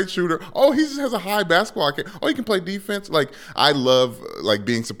 he's a great shooter. Oh, he just has a high basketball IQ. Oh, he can play defense. Like I love like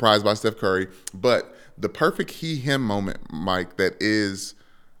being surprised by Steph Curry. But the perfect he/him moment, Mike, that is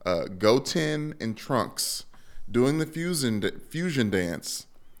Goten and Trunks doing the fusion dance,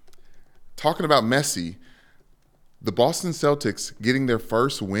 talking about Messi, the Boston Celtics getting their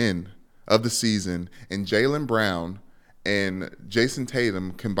first win of the season, and Jaylen Brown and Jason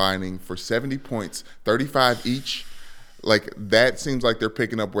Tatum combining for 70 points, 35 each. Like that seems like they're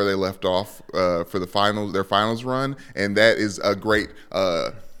picking up where they left off for their finals run, and that is a great.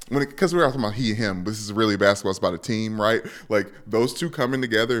 Because we're talking about he and him, this is really basketball. It's about a team, right? Like those two coming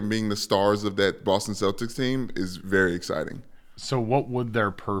together and being the stars of that Boston Celtics team is very exciting. So, what would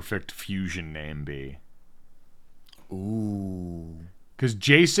their perfect fusion name be? Ooh. Because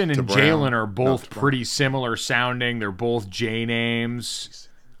Jason and Jalen are both pretty similar sounding. They're both J names.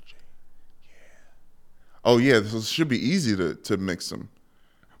 Oh yeah, this should be easy to mix them.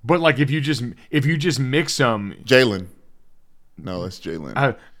 But like if you just mix them, Jalen. No, that's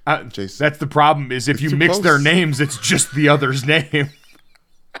Jalen. Jason. That's the problem. Is if you mix their names, it's just the other's name.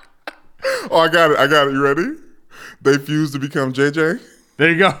 Oh, I got it. You ready? They fuse to become JJ. There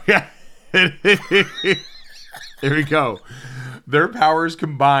you go. Yeah. There we go. Their powers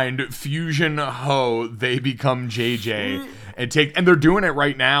combined, fusion ho, they become JJ and they're doing it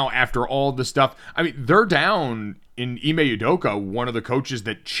right now after all the stuff. I mean, they're down in Ime Udoka, one of the coaches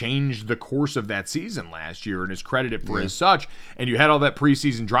that changed the course of that season last year and is credited for as such. And you had all that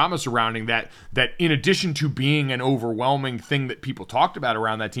preseason drama surrounding that in addition to being an overwhelming thing that people talked about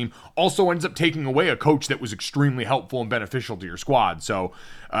around that team, also ends up taking away a coach that was extremely helpful and beneficial to your squad. So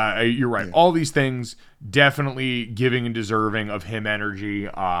you're right. Yeah. All these things definitely giving and deserving of him energy.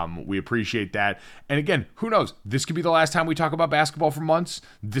 We appreciate that. And again, who knows? This could be the last time we talk about basketball for months.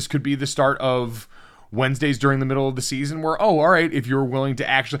 This could be the start of Wednesdays during the middle of the season where, all right, if you're willing to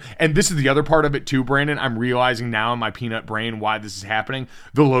actually, and this is the other part of it too, Brandon, I'm realizing now in my peanut brain why this is happening.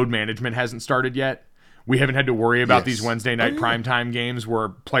 The load management hasn't started yet. We haven't had to worry about these Wednesday night primetime games where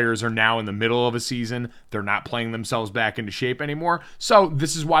players are now in the middle of a season. They're not playing themselves back into shape anymore. So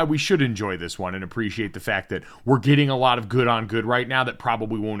this is why we should enjoy this one and appreciate the fact that we're getting a lot of good on good right now that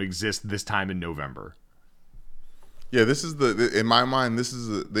probably won't exist this time in November. Yeah, this is in my mind, this is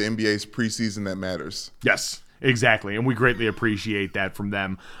the NBA's preseason that matters. Yes, exactly. And we greatly appreciate that from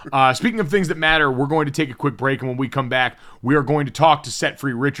them. Speaking of things that matter, we're going to take a quick break. And when we come back, we are going to talk to Set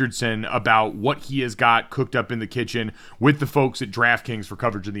Free Richardson about what he has got cooked up in the kitchen with the folks at DraftKings for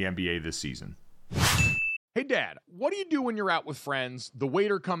coverage of the NBA this season. Hey, Dad, what do you do when you're out with friends? The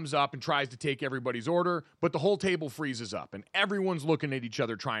waiter comes up and tries to take everybody's order, but the whole table freezes up and everyone's looking at each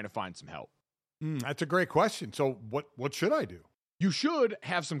other trying to find some help. That's a great question. So what should I do? You should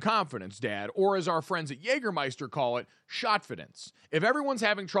have some confidence, Dad, or as our friends at Jägermeister call it, shotfidence. If everyone's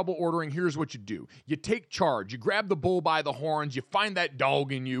having trouble ordering, here's what you do. You take charge, you grab the bull by the horns, you find that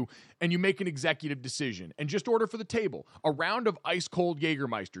dog in you, and you make an executive decision. And just order for the table a round of ice-cold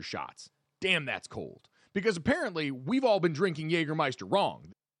Jägermeister shots. Damn, that's cold. Because apparently, we've all been drinking Jägermeister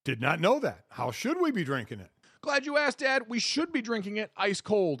wrong. Did not know that. How should we be drinking it? Glad you asked, Dad. We should be drinking it ice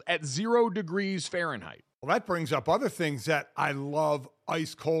cold at 0 degrees Fahrenheit. Well, that brings up other things that I love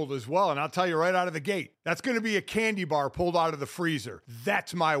ice cold as well. And I'll tell you right out of the gate, that's going to be a candy bar pulled out of the freezer.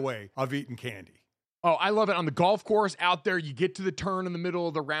 That's my way of eating candy. Oh, I love it. On the golf course out there, you get to the turn in the middle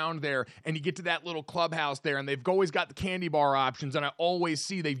of the round there, and you get to that little clubhouse there, and they've always got the candy bar options, and I always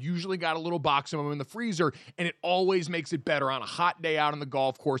see they've usually got a little box of them in the freezer, and it always makes it better on a hot day out on the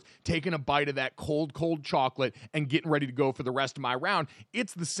golf course, taking a bite of that cold, cold chocolate and getting ready to go for the rest of my round.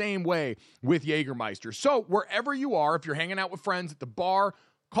 It's the same way with Jägermeister. So wherever you are, if you're hanging out with friends at the bar,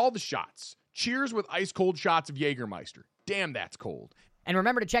 call the shots. Cheers with ice cold shots of Jägermeister. Damn, that's cold. And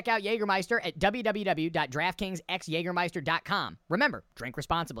remember to check out Jägermeister at www.draftkingsxjagermeister.com. Remember, drink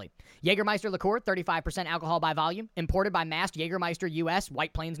responsibly. Jägermeister liqueur, 35% alcohol by volume, imported by Mast Jägermeister US,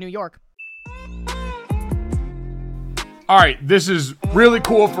 White Plains, New York. All right, this is really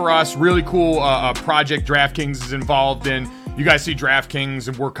cool for us, really cool project DraftKings is involved in. You guys see DraftKings,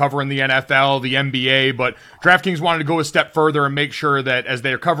 and we're covering the NFL, the NBA, but DraftKings wanted to go a step further and make sure that as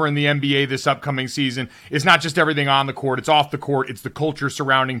they're covering the NBA this upcoming season, it's not just everything on the court, it's off the court, it's the culture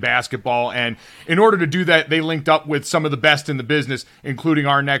surrounding basketball. And in order to do that, they linked up with some of the best in the business, including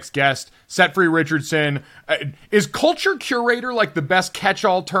our next guest, Set Free Richardson. Is culture curator like the best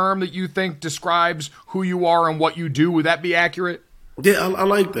catch-all term that you think describes who you are and what you do? Would that be accurate? Yeah, I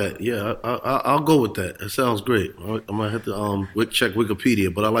like that. Yeah, I'll go with that. It sounds great. I might have to check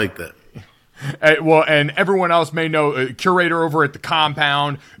Wikipedia, but I like that. Well, and everyone else may know curator over at the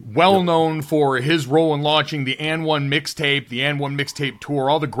Compound, well known for his role in launching the AND1 Mixtape, the AND1 Mixtape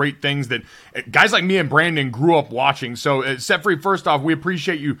Tour, all the great things that guys like me and Brandon grew up watching. So, Set Free, first off, we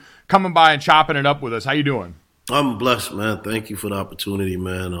appreciate you coming by and chopping it up with us. How you doing? I'm blessed, man. Thank you for the opportunity,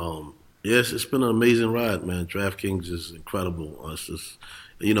 man. Yes, it's been an amazing ride, man. DraftKings is incredible. It's just,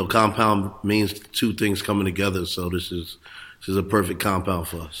 compound means two things coming together, so this is a perfect compound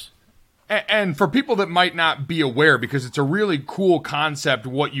for us. And for people that might not be aware, because it's a really cool concept,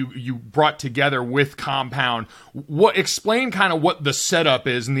 what you brought together with Compound, explain kind of what the setup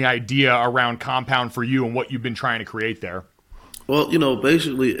is and the idea around Compound for you and what you've been trying to create there. Well,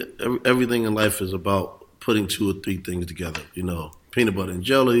 basically everything in life is about putting two or three things together, peanut butter and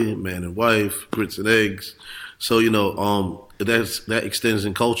jelly, man and wife, grits and eggs. So, that extends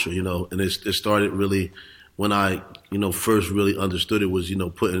in culture, and it started really when I, first really understood it was,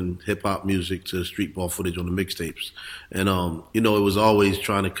 putting hip hop music to street ball footage on the mixtapes. And, it was always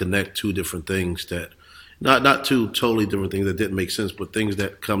trying to connect two different things that, not two totally different things that didn't make sense, but things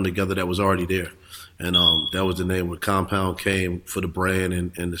that come together that was already there. And that was the name where Compound came for the brand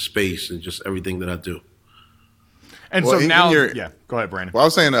and the space and just everything that I do. And well, so now, go ahead, Brandon. Well, I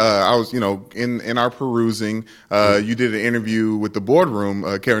was saying, I was, in our perusing, you did an interview with the Boardroom,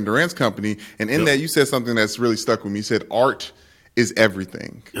 Kevin Durant's company, and in that you said something that's really stuck with me. You said art is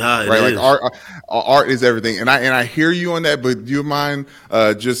everything, right? Like art is everything, and I hear you on that. But do you mind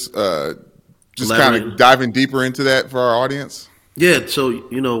just kind of diving deeper into that for our audience? Yeah. So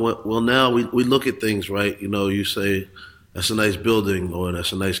well, now we look at things, right? You say that's a nice building or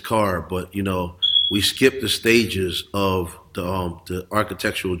that's a nice car, but we skip the stages of the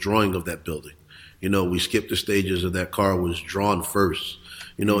architectural drawing of that building. We skip the stages of that car was drawn first.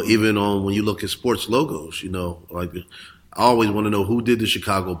 Even when you look at sports logos, like I always want to know who did the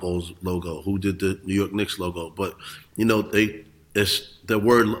Chicago Bulls logo, who did the New York Knicks logo. But, it's the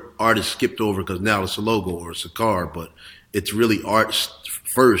word art is skipped over because now it's a logo or it's a car, but it's really art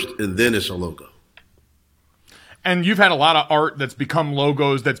first and then it's a logo. And you've had a lot of art that's become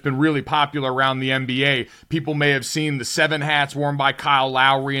logos that's been really popular around the NBA. People may have seen the 7 hats worn by Kyle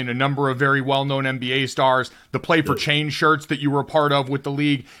Lowry and a number of very well-known NBA stars, the Play for Change shirts that you were a part of with the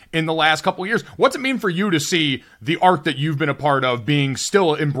league in the last couple of years. What's it mean for you to see the art that you've been a part of being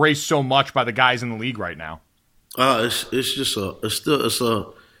still embraced so much by the guys in the league right now? It's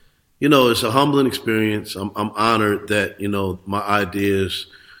a humbling experience. I'm honored that, my ideas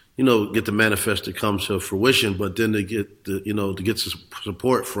get the manifest to come to fruition, but then to get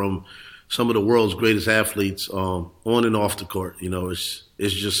support from some of the world's greatest athletes on and off the court. It's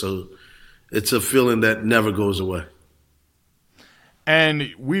a feeling that never goes away.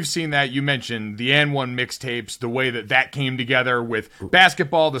 And we've seen that. You mentioned the AND1 Mixtapes, the way that came together with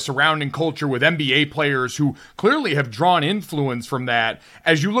basketball, the surrounding culture with NBA players who clearly have drawn influence from that.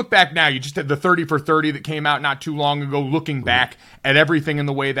 As you look back now, you just had the 30 for 30 that came out not too long ago, looking back at everything and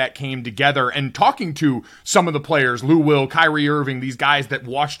the way that came together and talking to some of the players, Lou Will, Kyrie Irving, these guys that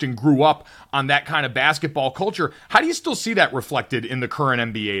watched and grew up on that kind of basketball culture. How do you still see that reflected in the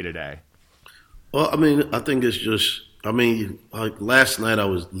current NBA today? Well, I think it's just... like last night I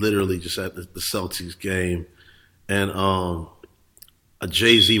was literally just at the Celtics game, and a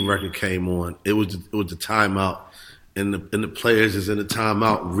Jay-Z record came on. It was the timeout, and the players is in the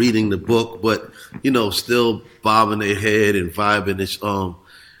timeout reading the book, but still bobbing their head and vibing. It's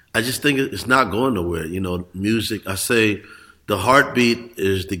I just think it's not going nowhere. Music. I say the heartbeat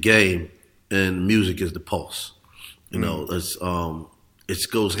is the game, and music is the pulse. It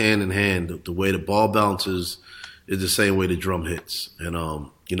goes hand in hand. The way the ball bounces is the same way the drum hits. And,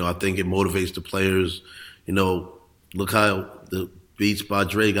 I think it motivates the players. Look how the Beats by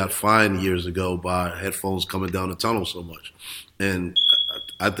Dre got fined years ago by headphones coming down the tunnel so much. And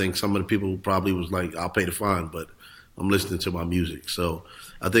I think some of the people probably was like, I'll pay the fine. But I'm listening to my music. So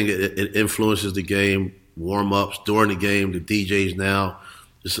I think it influences the game, warm-ups during the game, the DJs now.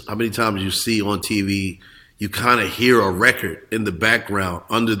 Just how many times you see on TV, you kind of hear a record in the background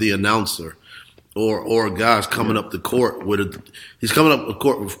under the announcer, or a guy's coming up the court he's coming up the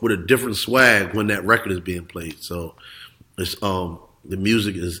court with a different swag when that record is being played. So it's the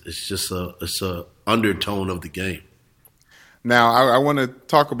music is just it's a undertone of the game. Now, I want to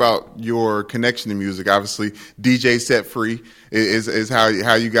talk about your connection to music. Obviously, DJ Set Free is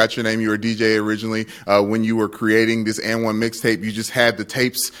how you got your name. You were a DJ originally. When you were creating this AND1 mixtape, you just had the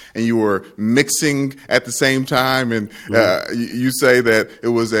tapes and you were mixing at the same time. And you say that it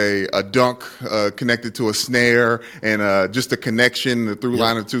was a dunk connected to a snare and just a connection, the through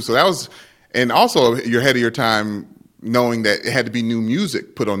line of two. So that was, and also you're ahead of your time, knowing that it had to be new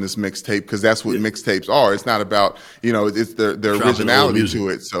music put on this mixtape, because that's what mixtapes are. It's not about, it's the originality to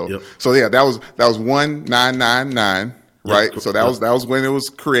it. So yeah, that was 1999, right? So that was when it was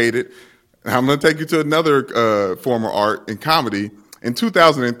created. I'm going to take you to another form of art and comedy. In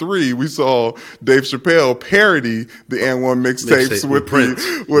 2003, we saw Dave Chappelle parody the AND1 mixtapes with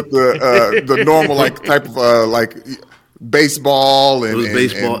the normal type of baseball and,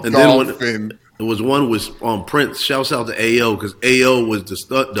 and golf and there was one with Prince. Shouts out to AO, because AO was the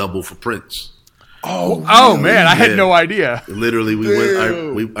stunt double for Prince. Oh man, I had no idea. Literally,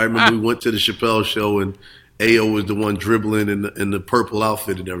 I remember we went to the Chappelle show and AO was the one dribbling in the purple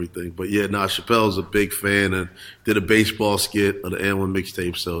outfit and everything. But yeah, Chappelle's a big fan and did a baseball skit of the AND1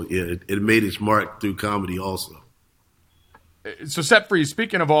 mixtape. So yeah, it made its mark through comedy also. So, Set Free,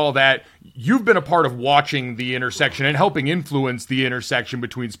 speaking of all that, you've been a part of watching the intersection and helping influence the intersection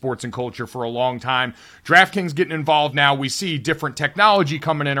between sports and culture for a long time. DraftKings getting involved now. We see different technology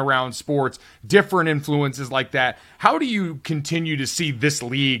coming in around sports, different influences like that. How do you continue to see this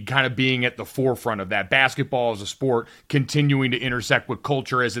league kind of being at the forefront of that? Basketball as a sport continuing to intersect with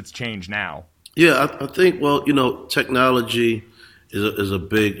culture as it's changed now. Yeah, I think, technology is a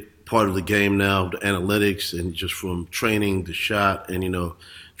big part of the game now, the analytics and just from training the shot. And,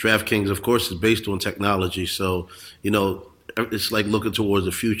 DraftKings, of course, is based on technology. So, it's like looking towards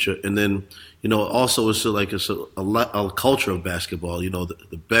the future. And then, also it's a culture of basketball,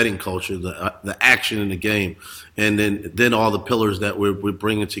 the betting culture, the action in the game. And then all the pillars that we're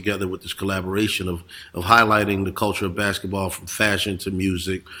bringing together with this collaboration of highlighting the culture of basketball, from fashion to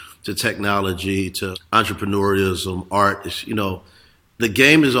music to technology to entrepreneurialism, art. It's, the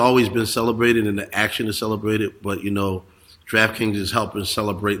game has always been celebrated and the action is celebrated, but, DraftKings is helping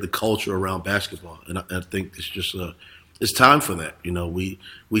celebrate the culture around basketball. And I think it's just it's time for that. We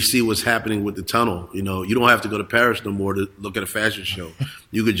see what's happening with the tunnel. You don't have to go to Paris no more to look at a fashion show.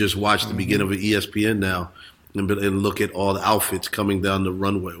 You could just watch the beginning of an ESPN now and look at all the outfits coming down the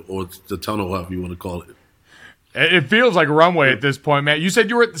runway or the tunnel, however you want to call it. It feels like a runway at this point, man. You said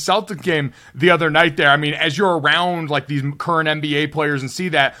you were at the Celtics game the other night there. I mean, as you're around these current NBA players and see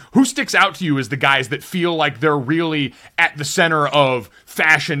that, who sticks out to you as the guys that feel like they're really at the center of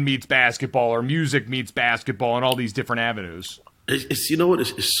fashion meets basketball or music meets basketball and all these different avenues? It's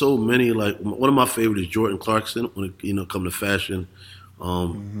it's so many. Like, one of my favorites is Jordan Clarkson when it come to fashion.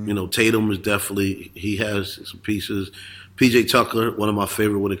 Tatum is definitely, he has some pieces. PJ Tucker, one of my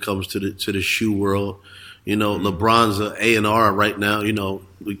favorite when it comes to the shoe world. LeBron's a A&R right now.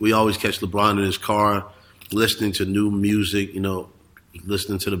 We always catch LeBron in his car listening to new music,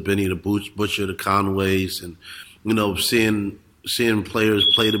 listening to the Benny the Butcher, the Conways, and, seeing players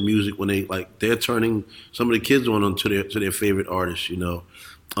play the music when they're turning some of the kids on to their favorite artists, You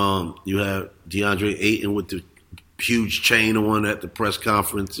have DeAndre Ayton with the huge chain on at the press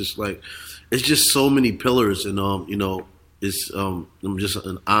conference. It's just so many pillars, and, it's I'm just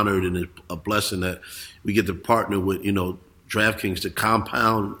honored and a blessing that we get to partner with DraftKings to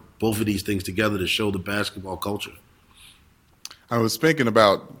compound both of these things together to show the basketball culture. I was thinking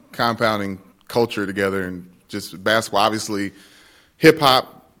about compounding culture together and just basketball. Obviously, hip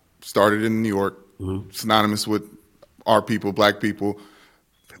hop started in New York, synonymous with our people, black people.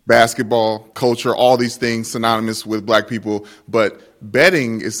 Basketball, culture, all these things synonymous with black people, but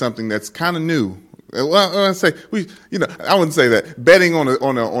betting is something that's kind of new. Well, I say I wouldn't say that. Betting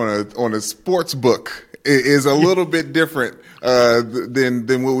on a sports book is a little bit different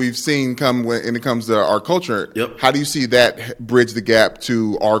than what we've seen when it comes to our culture. Yep. How do you see that bridge the gap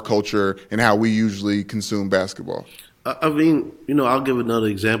to our culture and how we usually consume basketball? I mean, I'll give another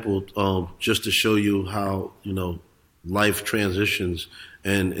example just to show you how life transitions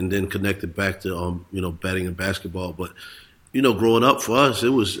and then connect it back to betting and basketball, but. Growing up for us, it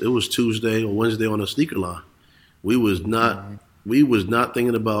was Tuesday or Wednesday on a sneaker line. We was not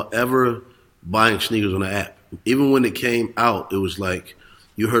thinking about ever buying sneakers on an app. even when it came out, it was like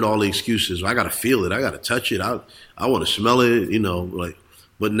you heard all the excuses. I got to feel it. I got to touch it. I want to smell it. Like.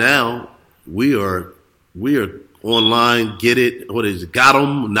 But now we are online. Get it? What is it? Got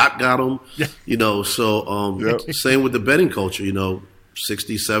them? Not got them? Yeah. So same with the betting culture. 60s,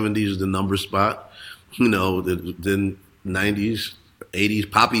 70s is the number spot. Then 90s, 80s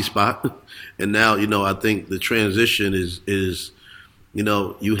poppy spot, and now I think the transition is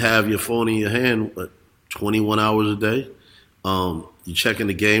you have your phone in your hand 21 hours a day. You checking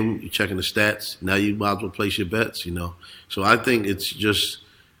the game, you checking the stats. Now you might as well place your bets. So I think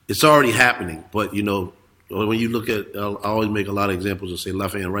it's already happening. But when you look at, I always make a lot of examples and say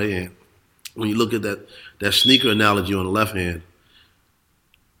left hand, right hand. When you look at that sneaker analogy on the left hand,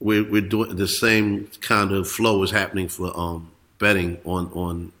 we're doing the same kind of flow is happening for betting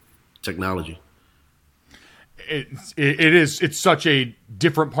on technology. It's such a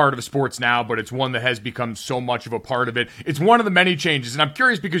different part of sports now, but it's one that has become so much of a part of it. It's one of the many changes, and I'm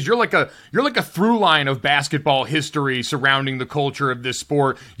curious because you're like a through line of basketball history surrounding the culture of this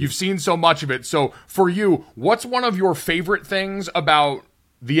sport. You've seen so much of it. So for you, what's one of your favorite things about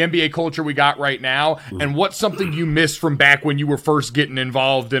the NBA culture we got right now, and what's something you missed from back when you were first getting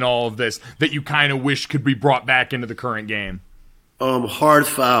involved in all of this that you kind of wish could be brought back into the current game? Hard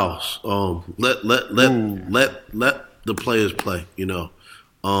fouls. Let the players play.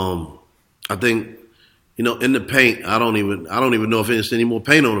 I think in the paint. I don't even know if there's any more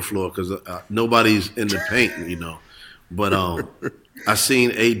paint on the floor because nobody's in the paint. But I seen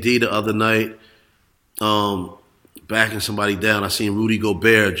AD the other night backing somebody down. I seen Rudy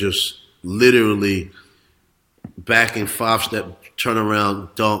Gobert just literally backing 5-step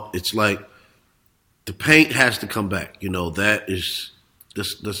turnaround dunk. It's like. The paint has to come back. That is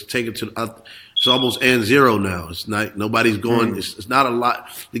let's take it to. It's almost and0 now. It's not nobody's going. It's not a lot.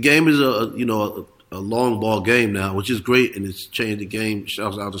 The game is a long ball game now, which is great, and it's changed the game.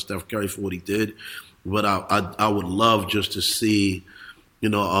 Shouts out to Steph Curry for what he did. But I would love just to see. We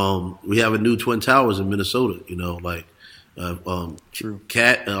have a new Twin Towers in Minnesota. True.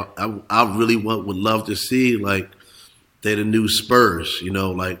 Cat. I really would love to see they're the new Spurs,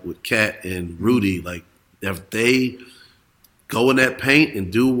 like with Cat and Rudy. Like if they go in that paint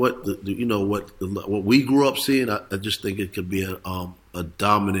and do what what we grew up seeing, I just think it could be a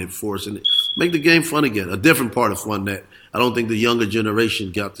dominant force and make the game fun again. A different part of fun that I don't think the younger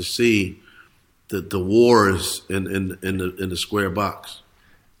generation got to see the wars in the square box.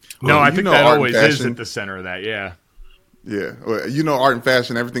 No, I think that always is at the center of that. Yeah. Yeah. Well, art and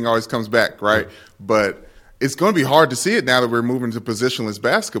fashion, everything always comes back, right? But it's going to be hard to see it now that we're moving to positionless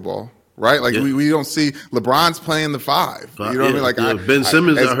basketball, right? Like we don't see LeBron's playing the 5. You know what I mean? Ben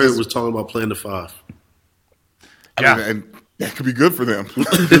Simmons, I heard, was talking about playing the 5. Yeah, and that could be good for them.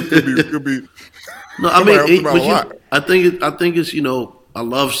 could be. No, I mean, I think it's I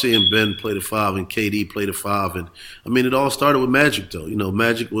love seeing Ben play the 5 and KD play the 5, and I mean it all started with Magic though.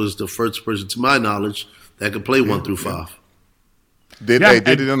 Magic was the first person, to my knowledge, that could play 1 through 5. They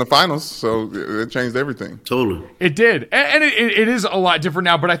did it in the finals, so it changed everything. Totally. It did. And it is a lot different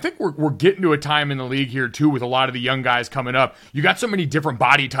now, but I think we're getting to a time in the league here, too, with a lot of the young guys coming up. You got so many different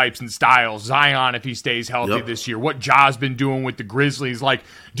body types and styles. Zion, if he stays healthy this year. What Ja's been doing with the Grizzlies. Like,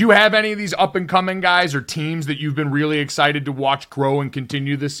 do you have any of these up-and-coming guys or teams that you've been really excited to watch grow and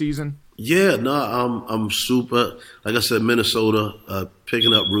continue this season? Yeah, no, I'm super. Like I said, Minnesota,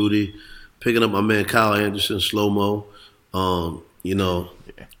 picking up Rudy, picking up my man Kyle Anderson, slow-mo.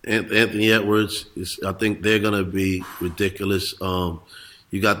 Anthony Edwards I think they're gonna be ridiculous.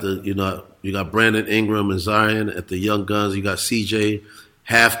 You got Brandon Ingram and Zion at the Young Guns. You got CJ,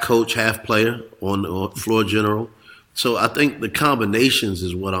 half coach, half player on floor general. So I think the combinations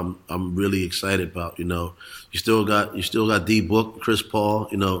is what I'm really excited about. You still got D Book, Chris Paul.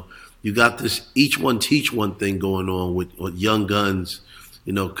 You got this each one teach one thing going on with Young Guns.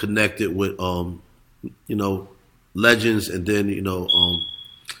 Connected with legends, and then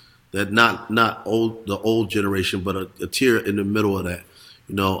that not old the old generation, but a tier in the middle of that.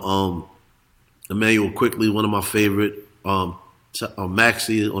 Emmanuel Quickly, one of my favorite.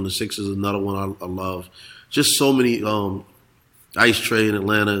 Maxey on the Sixers, another one I love. Just so many. Ice Tray in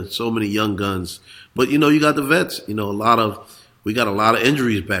Atlanta, so many young guns. But you got the vets. We got a lot of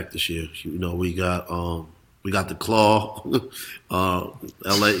injuries back this year. We got the Claw,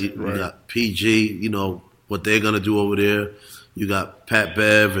 LA. We got PG. What they're gonna do over there. You got Pat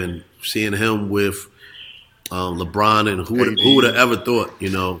Bev and seeing him with LeBron, and who would have ever thought?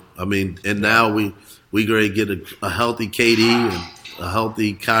 And now we going to get a healthy KD and a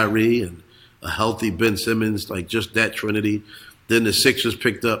healthy Kyrie and a healthy Ben Simmons, like just that trinity. Then the Sixers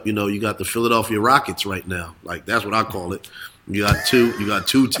picked up. You got the Philadelphia Rockets right now. Like that's what I call it. You got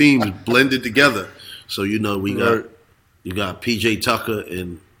two teams blended together. So you got PJ Tucker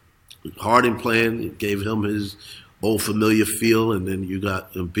and Harden playing. It gave him his old familiar feel, and then you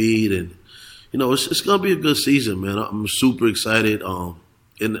got Embiid, and it's gonna be a good season, man. I'm super excited. And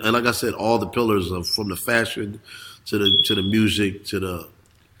like I said, all the pillars of from the fashion to the music to the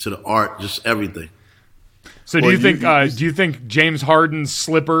art, just everything. So do you think James Harden's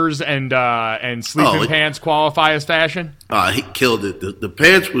slippers and sleeping pants qualify as fashion? He killed it. The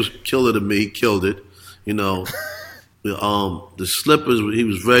pants was killer to me. He killed it. The slippers. He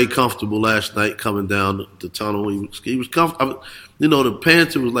was very comfortable last night coming down the tunnel. He was comfortable. The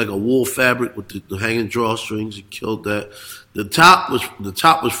pants, it was like a wool fabric with the hanging drawstrings. He killed that. The top was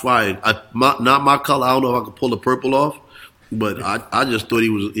fire. Not my color. I don't know if I could pull the purple off, but I just thought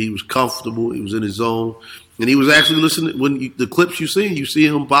he was comfortable. He was in his zone. And he was actually listening. The clips you see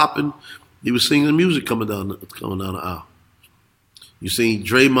him bopping. He was singing the music coming down the aisle. You seen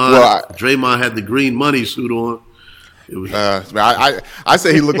Draymond? Well, Draymond had the green money suit on. I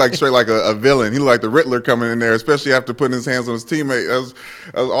say he looked like straight like a villain. He looked like the Riddler coming in there, especially after putting his hands on his teammate.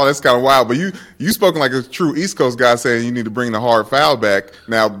 That's kind of wild. But you spoken like a true East Coast guy, saying you need to bring the hard foul back.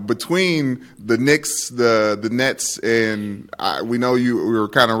 Now between the Knicks, the Nets, and we know we were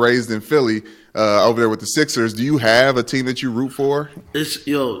kind of raised in Philly. Over there with the Sixers, do you have a team that you root for?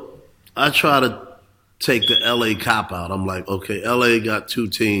 I try to take the LA cop out. I'm like, okay, LA got two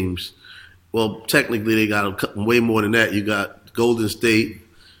teams. Well, technically they got way more than that. You got Golden State,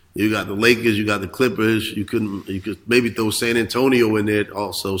 you got the Lakers, you got the Clippers. You could maybe throw San Antonio in there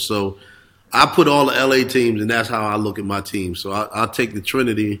also. So I put all the LA teams, and that's how I look at my team. So I'll take the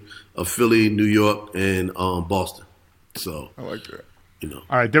Trinity of Philly, New York, and Boston. So I like that. All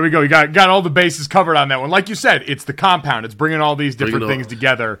right, there we go. You got all the bases covered on that one. Like you said, it's the compound. It's bringing all these different things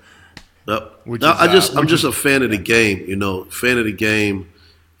together. Yep. I'm just a fan of the game. Fan of the game,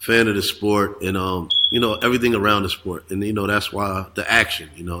 fan of the sport, and everything around the sport. And that's why the action.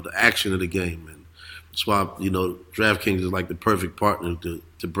 The action of the game, and that's why DraftKings is like the perfect partner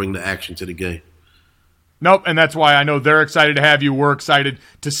to bring the action to the game. Nope, and that's why I know they're excited to have you. We're excited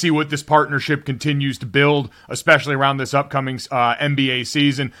to see what this partnership continues to build, especially around this upcoming NBA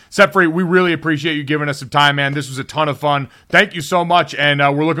season. Sepfrey, we really appreciate you giving us some time, man. This was a ton of fun. Thank you so much, and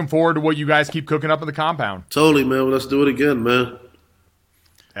we're looking forward to what you guys keep cooking up in the compound. Totally, man. Well, let's do it again, man.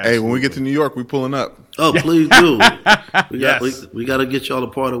 Absolutely. Hey, when we get to New York, we pulling up. Oh, please do. Yes. We got to get y'all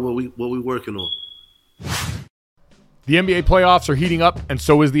a part of what we working on. The NBA playoffs are heating up, and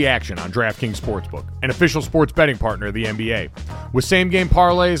so is the action on DraftKings Sportsbook, an official sports betting partner of the NBA. With same-game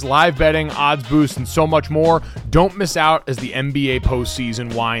parlays, live betting, odds boosts, and so much more, don't miss out as the NBA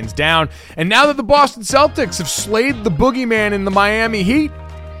postseason winds down. And now that the Boston Celtics have slayed the boogeyman in the Miami Heat,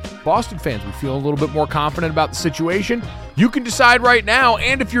 Boston fans, we feel a little bit more confident about the situation. You can decide right now,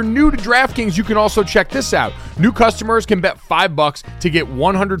 and if you're new to DraftKings, you can also check this out. New customers can bet $5 to get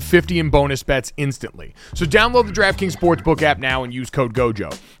 $150 in bonus bets instantly. So download the DraftKings Sportsbook app now and use code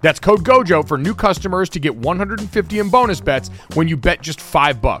GOJO. That's code GOJO for new customers to get $150 in bonus bets when you bet just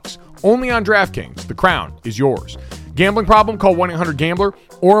 $5. Only on DraftKings. The crown is yours. Gambling problem? Call 1-800-GAMBLER.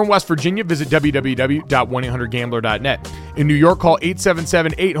 Or in West Virginia, visit www.1800gambler.net. In New York, call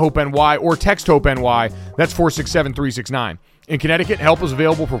 877-8-HOPE-NY or text HOPE-NY. That's 467-369. In Connecticut, help is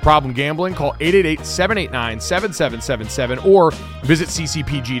available for problem gambling. Call 888-789-7777 or visit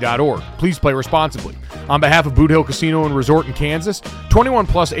ccpg.org. Please play responsibly. On behalf of Boot Hill Casino and Resort in Kansas, 21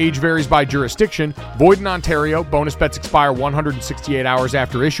 plus, age varies by jurisdiction, void in Ontario, bonus bets expire 168 hours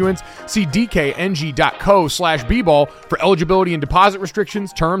after issuance. See dkng.co/bball for eligibility and deposit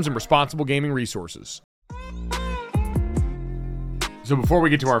restrictions, terms, and responsible gaming resources. So before we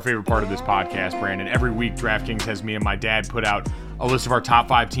get to our favorite part of this podcast, Brandon, every week DraftKings has me and my dad put out a list of our top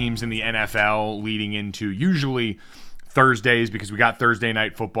 5 teams in the NFL leading into usually Thursdays, because we got Thursday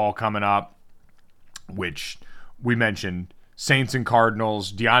night football coming up, which we mentioned. Saints and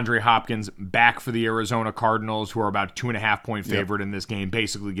Cardinals. DeAndre Hopkins back for the Arizona Cardinals, who are about 2.5-point favorite in this game,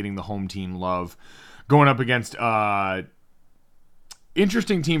 basically getting the home team love. Going up against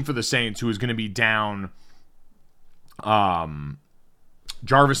interesting team for the Saints, who is going to be down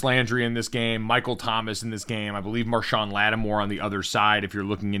Jarvis Landry in this game, Michael Thomas in this game, I believe Marshawn Lattimore on the other side, if you're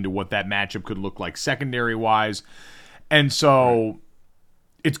looking into what that matchup could look like secondary-wise. And so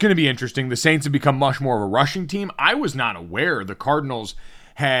it's going to be interesting. The Saints have become much more of a rushing team. I was not aware the Cardinals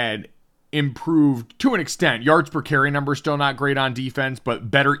had improved to an extent. Yards per carry number still not great on defense,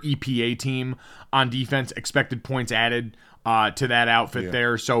 but better EPA team on defense. Expected points added to that outfit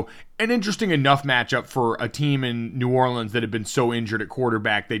there. So an interesting enough matchup for a team in New Orleans that had been so injured at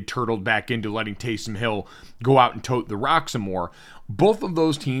quarterback they'd turtled back into letting Taysom Hill go out and tote the rock some more. Both of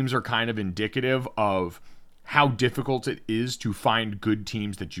those teams are kind of indicative of how difficult it is to find good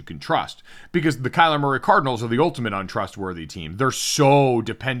teams that you can trust. Because the Kyler Murray Cardinals are the ultimate untrustworthy team. They're so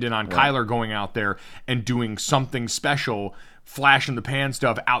dependent on Kyler going out there and doing something special, flash in the pan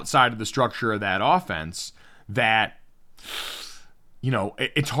stuff outside of the structure of that offense that,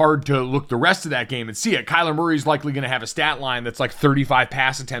 it's hard to look the rest of that game and see it. Kyler Murray's likely going to have a stat line that's like 35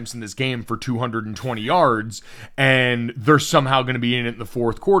 pass attempts in this game for 220 yards, and they're somehow going to be in it in the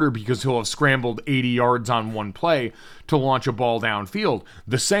fourth quarter because he'll have scrambled 80 yards on one play to launch a ball downfield.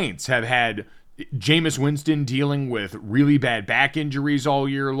 The Saints have had Jameis Winston dealing with really bad back injuries all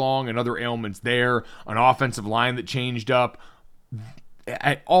year long and other ailments there, an offensive line that changed up,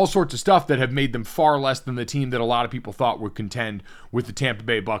 all sorts of stuff that have made them far less than the team that a lot of people thought would contend with the Tampa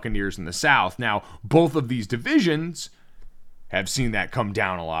Bay Buccaneers in the South. Now, both of these divisions have seen that come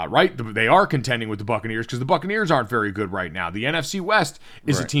down a lot, right? They are contending with the Buccaneers because the Buccaneers aren't very good right now. The NFC West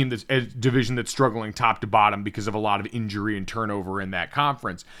is a team that's a division that's struggling top to bottom because of a lot of injury and turnover in that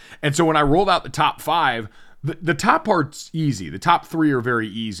conference. And so when I rolled out the top five, the top part's easy. The top three are very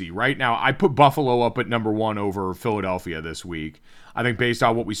easy. Right now, I put Buffalo up at number 1 over Philadelphia this week. I think based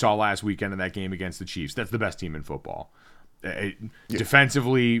on what we saw last weekend in that game against the Chiefs, that's the best team in football.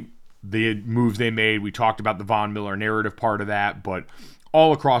 Defensively, the moves they made, we talked about the Von Miller narrative part of that, but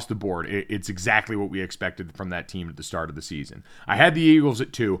all across the board, it's exactly what we expected from that team at the start of the season. I had the Eagles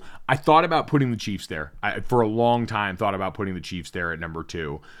at 2. I thought about putting the Chiefs there. I, for a long time, thought about putting the Chiefs there at number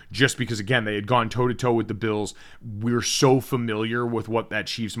 2, just because, again, they had gone toe-to-toe with the Bills. We're so familiar with what that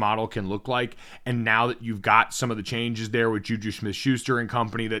Chiefs model can look like, and now that you've got some of the changes there with Juju Smith-Schuster and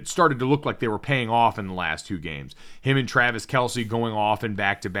company that started to look like they were paying off in the last 2 games, him and Travis Kelce going off in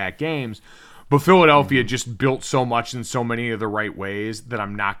back-to-back games. But Philadelphia just built so much in so many of the right ways that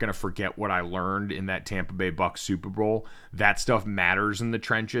I'm not going to forget what I learned in that Tampa Bay Bucs Super Bowl. That stuff matters in the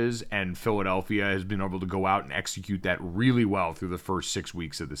trenches, and Philadelphia has been able to go out and execute that really well through the first 6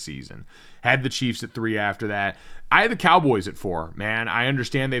 weeks of the season. Had the Chiefs at 3 after that. I had the Cowboys at 4. Man, I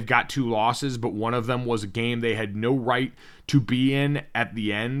understand they've got 2 losses, but one of them was a game they had no right to be in at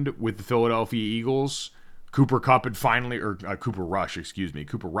the end with the Philadelphia Eagles. Cooper Rush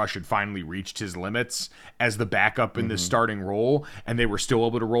had finally reached his limits as the backup in this starting role, and they were still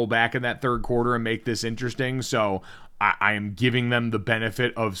able to roll back in that third quarter and make this interesting. So I am giving them the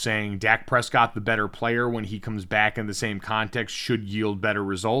benefit of saying Dak Prescott, the better player, when he comes back in the same context, should yield better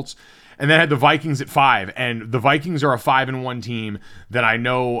results. And then I had the Vikings at 5, and the Vikings are a 5-1 team that I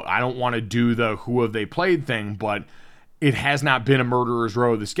know I don't want to do the who have they played thing, but it has not been a murderer's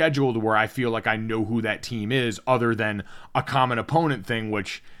row of the schedule to where I feel like I know who that team is other than a common opponent thing,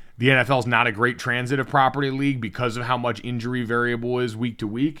 which the NFL is not a great transitive property league because of how much injury variable is week to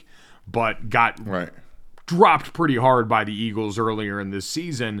week, but got dropped pretty hard by the Eagles earlier in this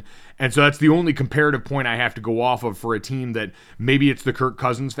season. And so that's the only comparative point I have to go off of for a team that maybe it's the Kirk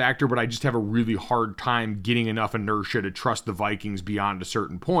Cousins factor, but I just have a really hard time getting enough inertia to trust the Vikings beyond a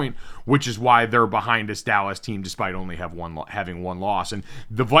certain point, which is why they're behind this Dallas team despite only having one loss. And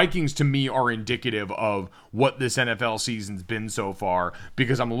the Vikings to me are indicative of what this NFL season's been so far,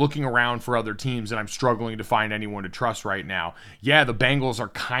 because I'm looking around for other teams and I'm struggling to find anyone to trust right now. Yeah, the Bengals are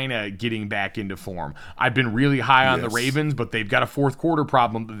kind of getting back into form. I've been really high on the Ravens, but they've got a fourth quarter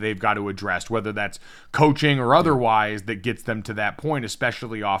problem that they've got to address, whether that's coaching or otherwise, that gets them to that point,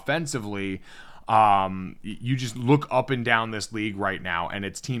 especially offensively. You just look up and down this league right now, and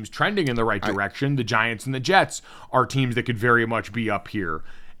it's teams trending in the right direction. The Giants and the Jets are teams that could very much be up here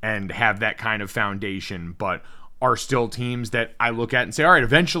and have that kind of foundation, but are still teams that I look at and say, all right,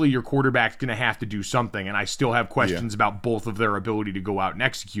 eventually your quarterback's going to have to do something, and I still have questions about both of their ability to go out and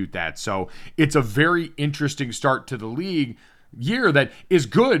execute that. So it's a very interesting start to the league year that is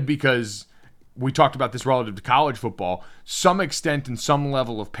good because we talked about this relative to college football, some extent and some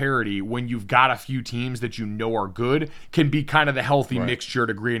level of parity when you've got a few teams that you know are good can be kind of the healthy mixture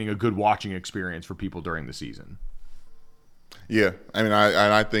to creating a good watching experience for people during the season. Yeah, I mean,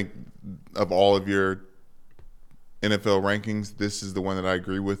 I think of all of your NFL rankings, this is the one that I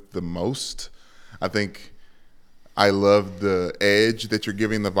agree with the most. I think I love the edge that you're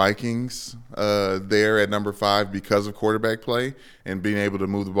giving the Vikings there at number 5 because of quarterback play and being able to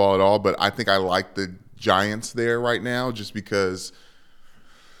move the ball at all. But I think I like the Giants there right now just because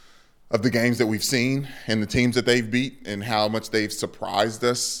of the games that we've seen and the teams that they've beat and how much they've surprised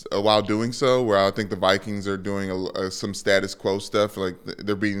us while doing so, where I think the Vikings are doing some status quo stuff, like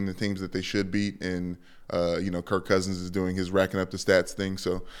they're beating the teams that they should beat, and Kirk Cousins is doing his racking up the stats thing.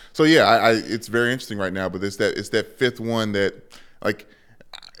 So yeah, it's very interesting right now, but it's that fifth one that, like,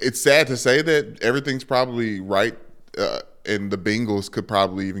 it's sad to say that everything's probably right, and the Bengals could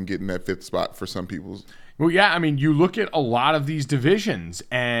probably even get in that fifth spot for some people. Well, yeah, I mean, you look at a lot of these divisions,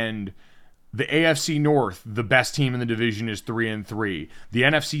 and the AFC North, the best team in the division is 3-3. The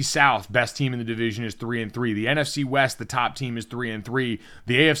NFC South, best team in the division is 3-3. The NFC West, the top team is 3-3.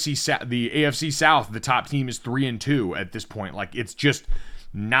 The AFC South, the top team is 3-2 at this point. Like, it's just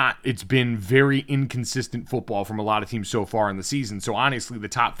not. It's been very inconsistent football from a lot of teams so far in the season. So honestly, the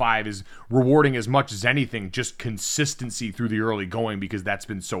top 5 is rewarding as much as anything, just consistency through the early going, because that's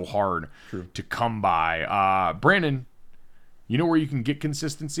been so hard to come by. Brandon, you know where you can get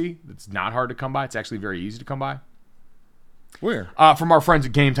consistency that's not hard to come by? It's actually very easy to come by. Where? From our friends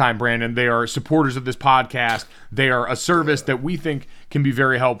at Game Time, Brandon. They are supporters of this podcast. They are a service that we think can be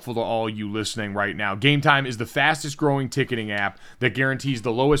very helpful to all you listening right now. Game Time is the fastest growing ticketing app that guarantees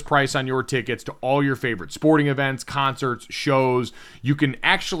the lowest price on your tickets to all your favorite sporting events, concerts, shows. You can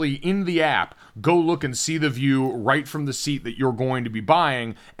actually, in the app, go look and see the view right from the seat that you're going to be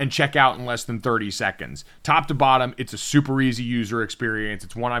buying and check out in less than 30 seconds. Top to bottom, it's a super easy user experience.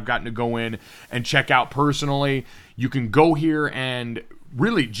 It's one I've gotten to go in and check out personally. You can go here and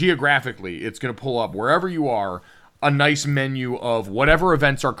really geographically, it's going to pull up wherever you are a nice menu of whatever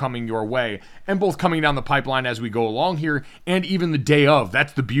events are coming your way, and both coming down the pipeline as we go along here and even the day of.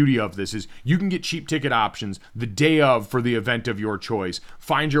 That's the beauty of this, is you can get cheap ticket options the day of for the event of your choice.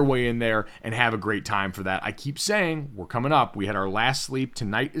 Find your way in there and have a great time for that. I keep saying we're coming up. We had our last sleep.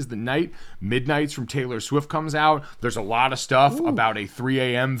 Tonight is the night. Midnights from Taylor Swift comes out. There's a lot of stuff about a 3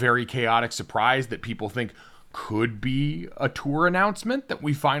 a.m. very chaotic surprise that people think could be a tour announcement that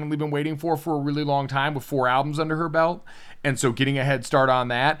we finally been waiting for a really long time, with 4 albums under her belt. And so getting a head start on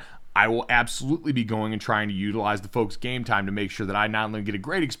that, I will absolutely be going and trying to utilize the folks' Game Time to make sure that I not only get a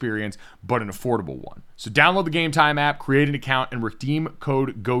great experience, but an affordable one. So download the Game Time app, create an account, and redeem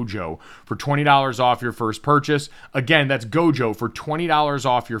code GOJO for $20 off your first purchase. Again, that's GOJO for $20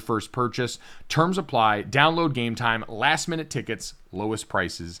 off your first purchase. Terms apply. Download Game Time. Last minute tickets. Lowest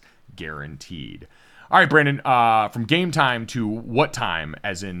prices guaranteed. All right, Brandon, from Game Time to what time,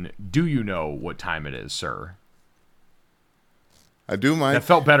 as in, do you know what time it is, sir? I do, Mike. That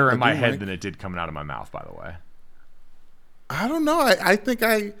felt better in my head than it did coming out of my mouth, by the way. I don't know. I think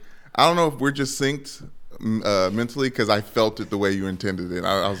I don't know if we're just synced mentally, because I felt it the way you intended it.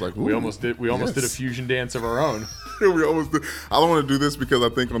 I was like, ooh, we almost did a fusion dance of our own. We almost did. I don't want to do this because I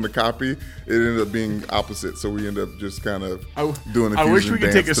think on the copy it ended up being opposite, so we end up just kind of doing a fusion dance. I wish we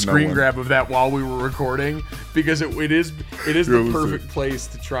could take a screen one. grab of that while we were recording, because it is the perfect place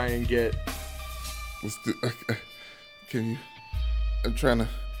to try and get. Let's do. Can you? I'm trying to.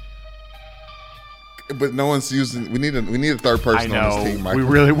 But no one's using. We need a third person on this team, Mike. We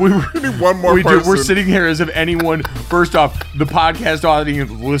need one more person. Do. We're sitting here as if anyone. First off, the podcast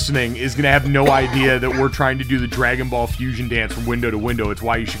audience listening is going to have no idea that we're trying to do the Dragon Ball fusion dance from window to window. It's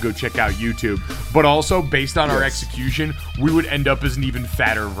why you should go check out YouTube. But also, based on our execution, we would end up as an even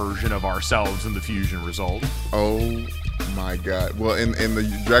fatter version of ourselves in the fusion result. Oh my God! Well, in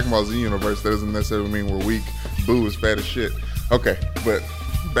the Dragon Ball Z universe, that doesn't necessarily mean we're weak. Boo is fat as shit. Okay, but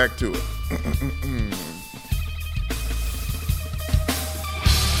back to it.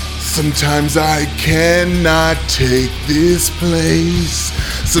 Sometimes I cannot take this place.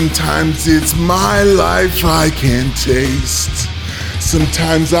 Sometimes it's my life I can taste.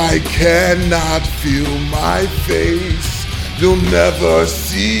 Sometimes I cannot feel my face. You'll never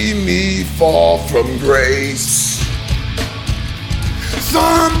see me fall from grace.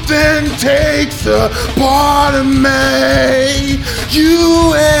 Something takes a part of me.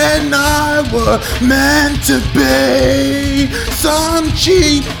 You and I were meant to be. Some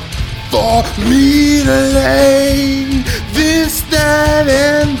cheap for me to lay. This, that,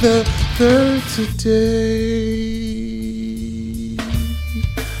 and the third today.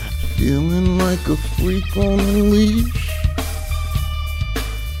 Feeling like a freak on a leash.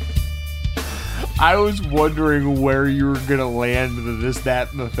 I was wondering where you were going to land the this, that,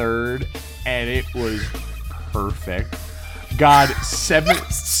 and the third, and it was perfect. God,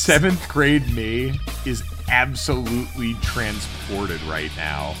 seventh grade me is absolutely transported right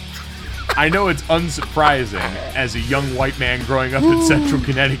now. I know it's unsurprising, as a young white man growing up in central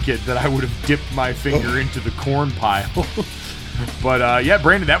Connecticut, that I would have dipped my finger into the corn pile. But, yeah,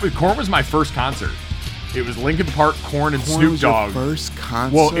 Brandon, corn was my first concert. It was Linkin Park, Korn, and Korn Snoop was your Dogg. first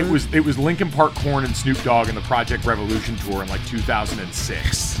concert? Well, it was Linkin Park, Korn, and Snoop Dogg in the Project Revolution tour in like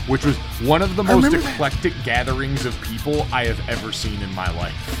 2006, which was one of the most eclectic gatherings of people I have ever seen in my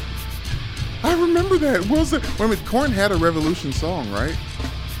life. I remember that. Was it? Wait a minute, Korn had a Revolution song, right?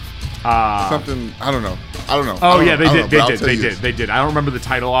 Something, I don't know. Oh yeah, they did. I don't remember the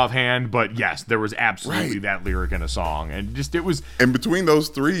title offhand, but yes, there was absolutely that lyric in a song, and just it was. And between those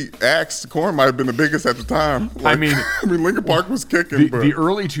three acts, Korn might have been the biggest at the time. Like, I mean, Linkin Park was kicking. The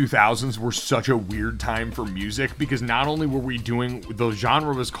early 2000s were such a weird time for music because not only were we doing the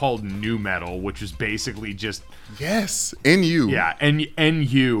genre was called nu metal, which is basically just NU. Yeah,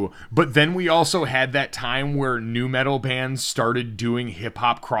 NU. But then we also had that time where nu metal bands started doing hip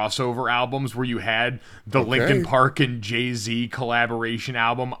hop crossover albums where you had the Linkin Park and Jay-Z collaboration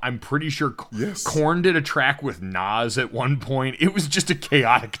album. I'm pretty sure Korn did a track with Nas at one point. It was just a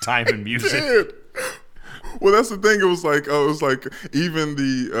chaotic time in music. Well, that's the thing. It was like even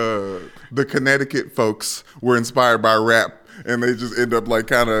the Connecticut folks were inspired by rap. And they just end up like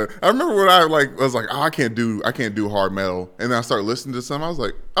kind of. I remember when I was like, oh, I can't do hard metal, and then I started listening to some. I was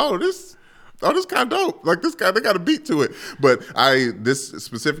like, oh, this kind of dope. Like this guy, they got a beat to it. But this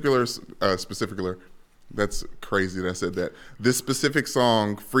specific. That's crazy that I said that. This specific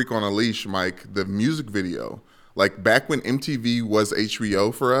song, "Freak on a Leash," Mike, the music video. Like back when MTV was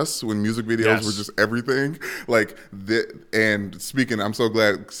HBO for us, when music videos were just everything. And speaking, I'm so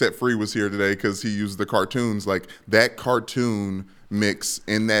glad Set Free was here today because he used the cartoons. Like that cartoon mix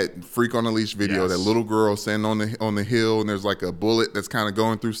in that Freak on a Leash video, that little girl standing on the hill, and there's like a bullet that's kind of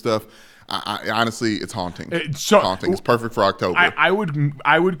going through stuff. I honestly, it's haunting. It's haunting. It's perfect for October. I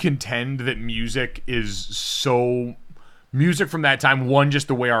would contend that music is so. Music from that time, one, just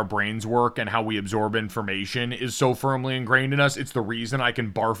the way our brains work and how we absorb information is so firmly ingrained in us. It's the reason I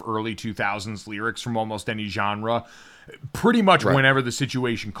can barf early 2000s lyrics from almost any genre pretty much whenever the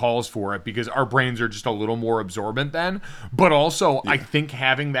situation calls for it, because our brains are just a little more absorbent then. But also, I think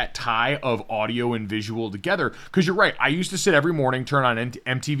having that tie of audio and visual together, because you're right, I used to sit every morning, turn on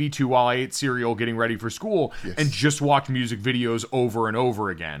MTV2 while I ate cereal getting ready for school, and just watch music videos over and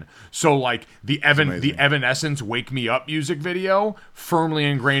over again. So like the Evanescence Wake Me Up music video, firmly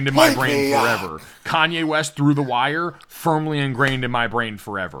ingrained in my brain forever. Kanye West Through the Wire, firmly ingrained in my brain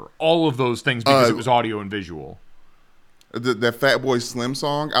forever. All of those things because it was audio and visual. That Fat Boy Slim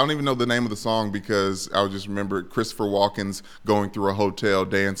song, I don't even know the name of the song because I would just remember Christopher Walken's going through a hotel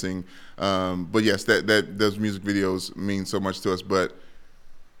dancing. But yes, that those music videos mean so much to us. But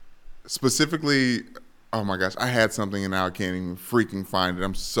specifically, oh my gosh, I had something and now I can't even freaking find it.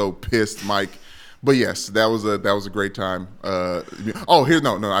 I'm so pissed, Mike. But yes, that was a great time. I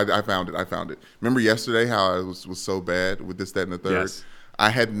found it. Remember yesterday how I was so bad with this, that, and the third? Yes. I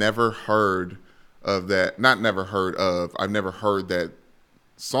had never heard of that. I've never heard that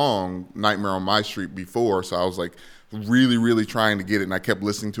song Nightmare on My Street before, so I was like really, really trying to get it, and I kept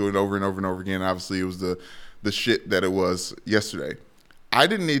listening to it over and over and over again. Obviously, it was the shit that it was yesterday. I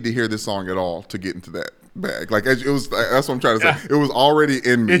didn't need to hear this song at all to get into that bag. Like it was. That's what I'm trying to say. It was already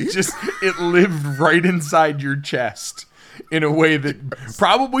in me. It lived right inside your chest in a way that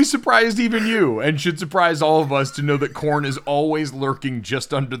probably surprised even you and should surprise all of us to know that Korn is always lurking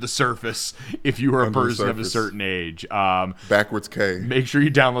just under the surface if you are a person of a certain age. Backwards K. Make sure you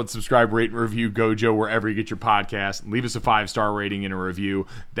download, subscribe, rate, and review Gojo wherever you get your podcast. Leave us a 5-star rating and a review.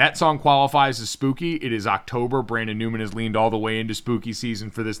 That song qualifies as spooky. It is October. Brandon Newman has leaned all the way into spooky season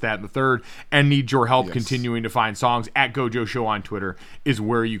for this, that, and the third, and needs your help continuing to find songs. At Gojo Show on Twitter is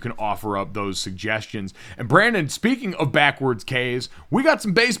where you can offer up those suggestions. And Brandon, speaking of backwards K's, we got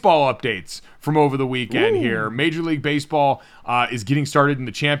some baseball updates from over the weekend here. Major League Baseball is getting started in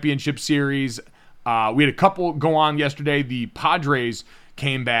the championship series. We had a couple go on yesterday. The Padres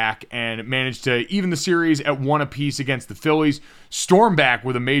came back and managed to even the series at 1 apiece against the Phillies. Stormed back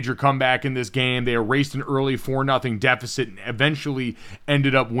with a major comeback in this game. They erased an early 4-0 deficit and eventually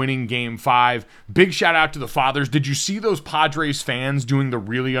ended up winning Game 5. Big shout out to the fathers. Did you see those Padres fans doing the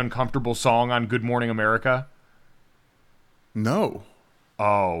really uncomfortable song on Good Morning America? No.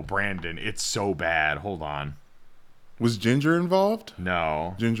 Oh, Brandon, it's so bad. Hold on. Was Ginger involved?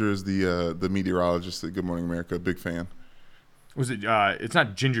 No. Ginger is the meteorologist at Good Morning America. Big fan. Was it? It's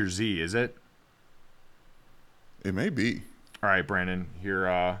not Ginger Z, is it? It may be. All right, Brandon.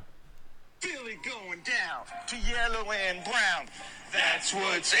 Here. Billy going down to yellow and brown. That's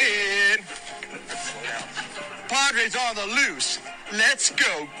what's in. Padres on the loose. Let's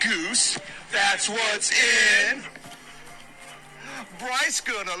go, Goose. That's what's in. Bryce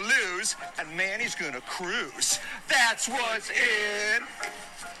gonna lose, and Manny's gonna cruise. That's what's in.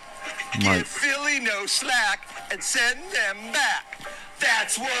 Mike. Give Philly no slack and send them back.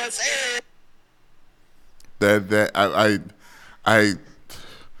 That's what's in. I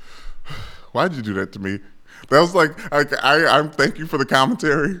why'd you do that to me? That was like I'm thank you for the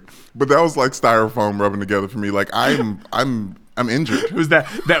commentary, but that was like styrofoam rubbing together for me. Like I'm injured. Was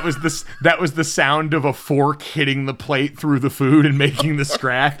that was the sound of a fork hitting the plate through the food and making the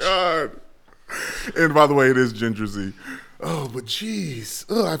scratch? God. And by the way, it is Ginger Z. Oh, but jeez,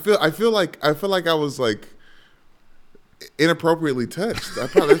 I feel like I was like inappropriately touched.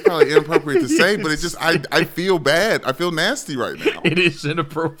 That's probably inappropriate to say, but it just I feel bad. I feel nasty right now. It is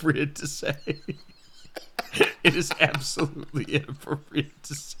inappropriate to say. It is absolutely inappropriate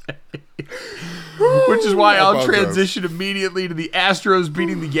to say. Which is why I'll transition immediately to the Astros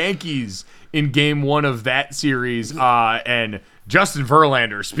beating the Yankees in game 1 of that series. And Justin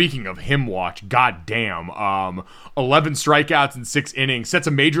Verlander, speaking of him watch, goddamn, 11 strikeouts in 6 innings, sets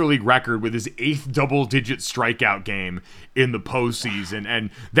a major league record with his 8th double-digit strikeout game in the postseason. And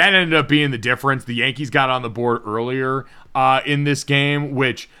that ended up being the difference. The Yankees got on the board earlier in this game,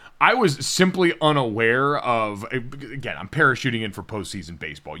 which I was simply unaware of. Again, I'm parachuting in for postseason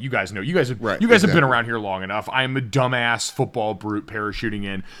baseball. You guys know. You guys have been around here long enough. I am a dumbass football brute parachuting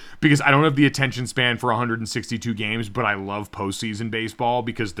in because I don't have the attention span for 162 games, but I love postseason baseball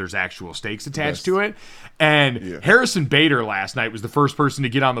because there's actual stakes attached to it. And Harrison Bader last night was the first person to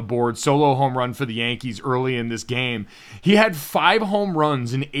get on the board. Solo home run for the Yankees early in this game. He had 5 home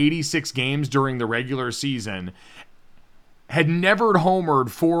runs in 86 games during the regular season. Had never homered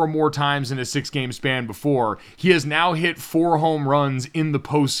 4 or more times in a 6-game span before. He has now hit 4 home runs in the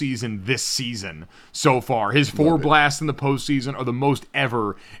postseason this season so far. His 4 blasts in the postseason are the most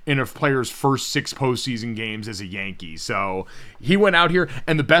ever in a player's first 6 postseason games as a Yankee. So he went out here,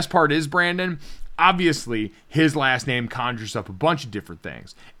 and the best part is, Brandon, obviously, his last name conjures up a bunch of different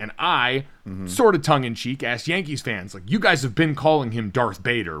things. And I, sort of tongue-in-cheek, asked Yankees fans, like, you guys have been calling him Darth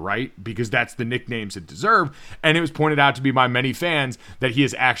Bader, right? Because that's the nicknames it deserved. And it was pointed out to me by many fans that he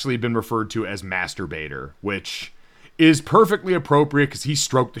has actually been referred to as Master Bader, which is perfectly appropriate because he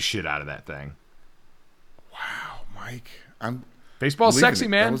stroked the shit out of that thing. Wow, Mike. Baseball's sexy,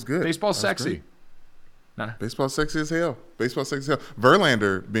 man. That was good. Baseball's sexy. Great. Baseball's sexy as hell.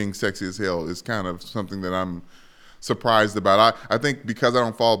 Verlander being sexy as hell is kind of something that I'm surprised about. I think because I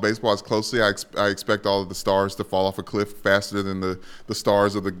don't follow baseball as closely, I expect all of the stars to fall off a cliff faster than the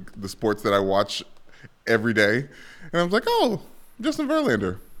stars of the sports that I watch every day. And I was like, oh, Justin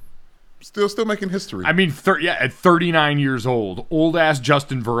Verlander. Still making history. I mean, at 39 years old ass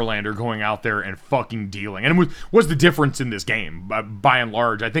Justin Verlander going out there and fucking dealing. And it was the difference in this game, by and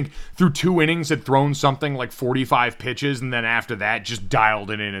large. I think through 2 innings had thrown something like 45 pitches, and then after that just dialed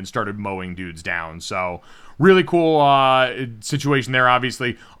it in and started mowing dudes down. So really cool situation there.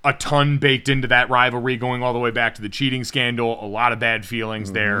 Obviously, a ton baked into that rivalry going all the way back to the cheating scandal. A lot of bad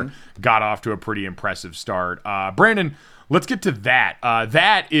feelings there. Got off to a pretty impressive start. Brandon, let's get to that.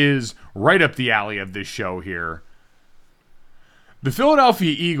 That is right up the alley of this show here. The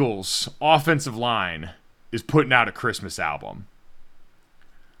Philadelphia Eagles offensive line is putting out a Christmas album.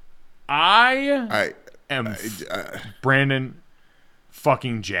 I am Brandon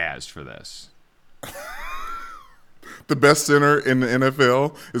fucking jazzed for this. The best center in the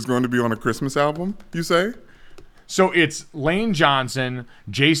NFL is going to be on a Christmas album, you say? So it's Lane Johnson,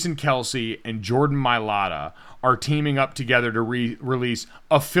 Jason Kelsey, and Jordan Mailata are teaming up together to release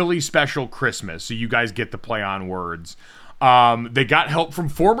a Philly special Christmas. So you guys get the play on words. They got help from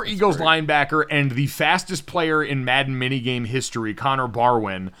former Eagles linebacker and the fastest player in Madden minigame history, Connor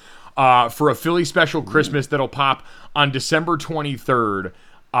Barwin, for a Philly special Christmas that'll pop on December 23rd.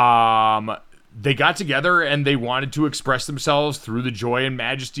 They got together and they wanted to express themselves through the joy and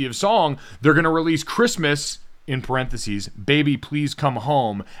majesty of song. They're going to release Christmas, in parentheses, Baby Please Come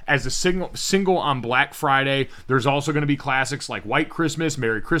Home, as a single on Black Friday. There's also going to be classics like White Christmas,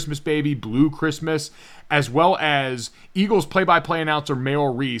 Merry Christmas Baby, Blue Christmas, as well as Eagles play-by-play announcer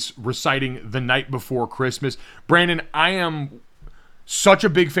Merrill Reese reciting The Night Before Christmas. Brandon, I am such a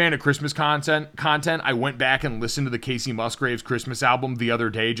big fan of Christmas content. I went back and listened to the Casey Musgraves Christmas album the other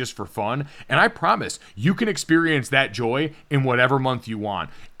day just for fun, and I promise you can experience that joy in whatever month you want.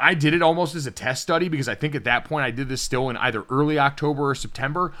 I did it almost as a test study because I think at that point I did this still in either early October or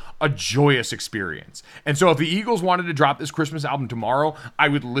September. A joyous experience. And so if the Eagles wanted to drop this Christmas album tomorrow, I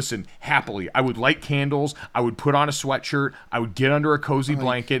would listen happily. I would light candles. I would put on a sweatshirt. I would get under a cozy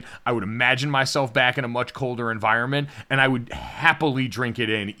blanket. I would imagine myself back in a much colder environment, and I would happily drink it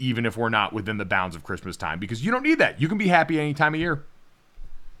in even if we're not within the bounds of Christmas time, because you don't need that. You can be happy any time of year.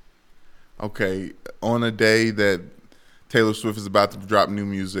 Okay, on a day that Taylor Swift is about to drop new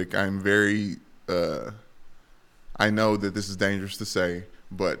music. I'm very I know that this is dangerous to say,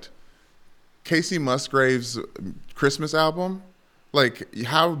 but Casey Musgrave's Christmas album, like,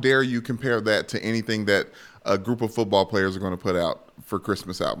 how dare you compare that to anything that a group of football players are going to put out for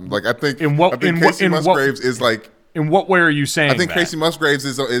Christmas album? Like, I think Casey Musgraves is like. In what way are you saying? I think that? Casey Musgraves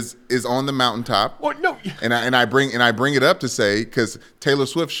is on the mountaintop. Well, no, and I bring it up to say, because Taylor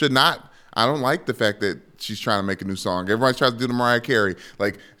Swift should not. I don't like the fact that she's trying to make a new song. Everybody tries to do the Mariah Carey.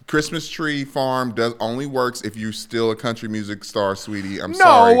 Like, Christmas Tree Farm only works if you're still a country music star, sweetie. I'm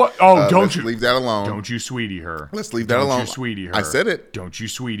sorry. Oh, don't you leave that alone? Don't you sweetie her? Let's leave that alone. Don't you sweetie her? I said it. Don't you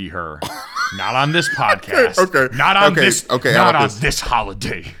sweetie her? Not on this podcast. Okay. Not on this. Okay. Not on this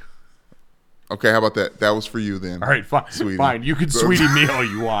holiday. Okay, how about that? That was for you then. All right, fine. Sweetie. Fine. You can sweetie me all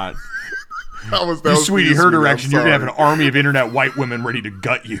you want. that was you sweetie sweetie her direction. You're going to have sorry. an army of internet white women ready to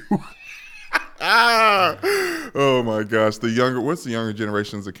gut you. Oh my gosh, what's the younger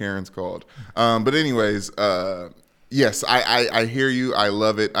generations of Karen's called? But anyways, yes, I hear you. I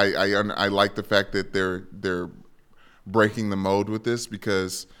love it. I like the fact that they're breaking the mold with this,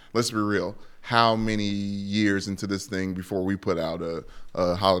 because let's be real, how many years into this thing before we put out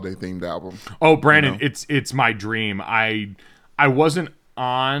a holiday themed album? Oh, Brandon, it's my dream. I wasn't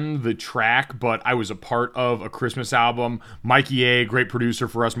on the track, but I was a part of a Christmas album. Mikey A, great producer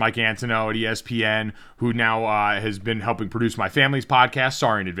for us, Mike Antono at ESPN, who now has been helping produce my family's podcast,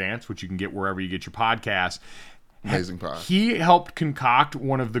 Sorry in Advance, which you can get wherever you get your podcasts. Amazing pod. He helped concoct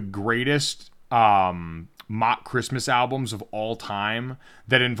one of the greatest mock Christmas albums of all time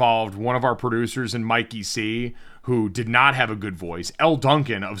that involved one of our producers and Mikey C, who did not have a good voice, L.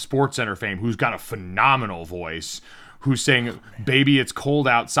 Duncan of SportsCenter fame, who's got a phenomenal voice, who sang Baby It's Cold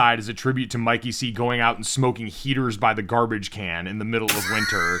Outside as a tribute to Mikey C going out and smoking heaters by the garbage can in the middle of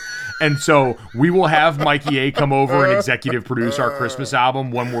winter. And so we will have Mikey A come over and executive produce our Christmas album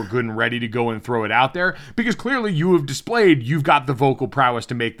when we're good and ready to go and throw it out there, because clearly you have displayed you've got the vocal prowess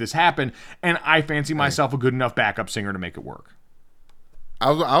to make this happen, and I fancy myself a good enough backup singer to make it work. I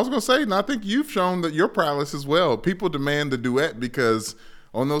was going to say, and I think you've shown that your prowess as well. People demand the duet, because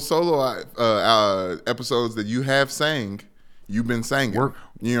on those solo episodes that you have sang, you've been singing.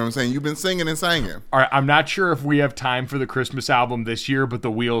 You know what I'm saying? You've been singing and singing. All right, I'm not sure if we have time for the Christmas album this year, but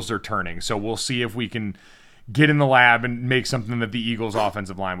the wheels are turning. So we'll see if we can get in the lab and make something that the Eagles'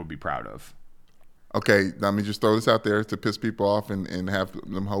 offensive line would be proud of. Okay, let me just throw this out there to piss people off and have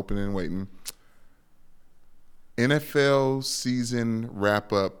them hoping and waiting. NFL season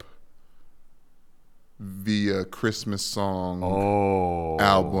wrap-up via Christmas song,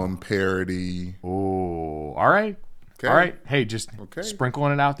 album parody. Oh, all right. Okay. All right. Hey, just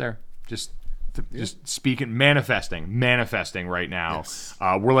sprinkling it out there. Just speaking, manifesting right now. Yes.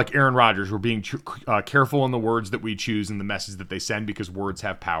 We're like Aaron Rodgers. We're being careful in the words that we choose and the message that they send, because words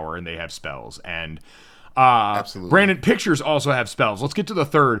have power and they have spells. And absolutely, Brandon, pictures also have spells. Let's get to the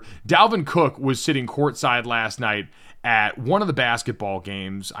third. Dalvin Cook was sitting courtside last night at one of the basketball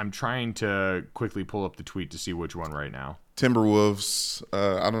games. I'm trying to quickly pull up the tweet to see which one right now. Timberwolves.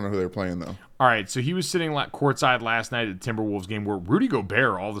 I don't know who they're playing, though. All right, so he was sitting courtside last night at the Timberwolves game, where Rudy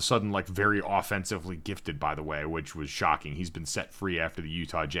Gobert all of a sudden, very offensively gifted, by the way, which was shocking. He's been set free after the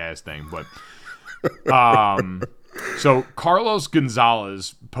Utah Jazz thing. But so Carlos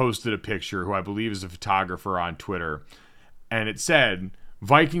Gonzalez posted a picture, who I believe is a photographer, on Twitter, and it said,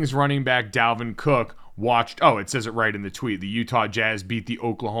 Vikings running back Dalvin Cook it says it right in the tweet. The Utah Jazz beat the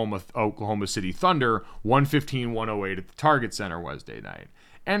Oklahoma City Thunder 115-108 at the Target Center Wednesday night.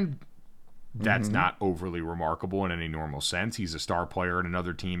 And that's not overly remarkable in any normal sense. He's a star player in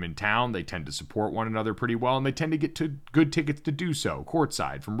another team in town. They tend to support one another pretty well, and they tend to get good tickets to do so,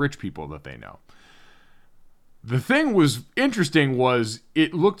 courtside, from rich people that they know. The thing was interesting was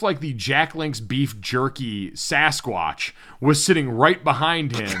it looked like the Jack Link's beef jerky Sasquatch was sitting right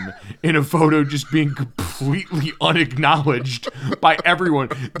behind him in a photo, just being completely unacknowledged by everyone.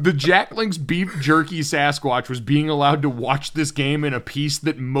 The Jack Link's beef jerky Sasquatch was being allowed to watch this game in a piece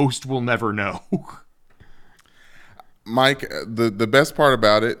that most will never know. Mike, the best part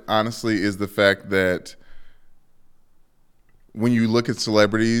about it, honestly, is the fact that when you look at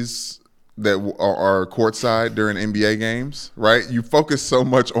celebrities that are courtside during NBA games, right? You focus so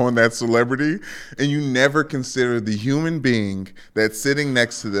much on that celebrity, and you never consider the human being that's sitting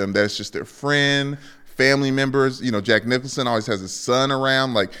next to them, that's just their friend, family members. You know, Jack Nicholson always has his son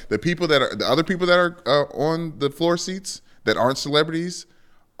around. Like, the other people that are on the floor seats that aren't celebrities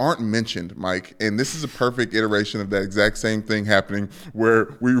aren't mentioned, Mike. And this is a perfect iteration of that exact same thing happening,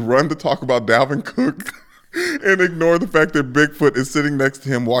 where we run to talk about Dalvin Cook and ignore the fact that Bigfoot is sitting next to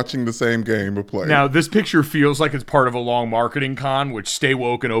him watching the same game of play. Now, this picture feels like it's part of a long marketing con, which stay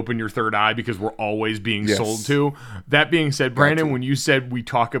woke and open your third eye because we're always being sold to. That being said, Brandon, when you said we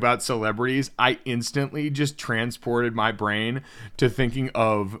talk about celebrities, I instantly just transported my brain to thinking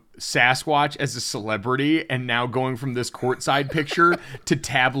of Sasquatch as a celebrity and now going from this courtside picture to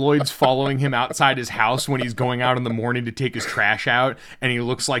tabloids following him outside his house when he's going out in the morning to take his trash out and he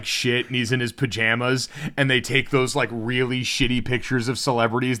looks like shit and he's in his pajamas and they take those like really shitty pictures of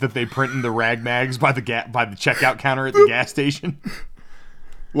celebrities that they print in the rag mags by the checkout counter at the gas station.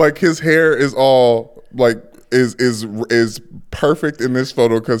 Like his hair is all like is perfect in this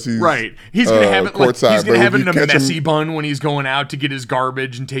photo because he's right. He's gonna have it like he's gonna have it in a messy bun when he's going out to get his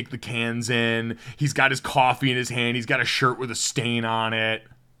garbage and take the cans in. He's got his coffee in his hand. He's got a shirt with a stain on it.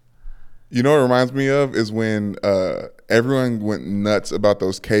 You know what it reminds me of is when everyone went nuts about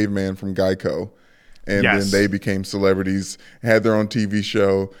those cavemen from Geico. And then they became celebrities, had their own TV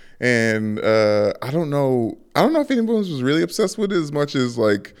show, and I don't know if anyone was really obsessed with it as much as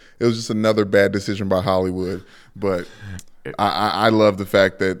like it was just another bad decision by Hollywood. But I love the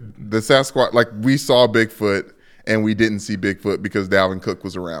fact that the Sasquatch, like we saw Bigfoot and we didn't see Bigfoot because Dalvin Cook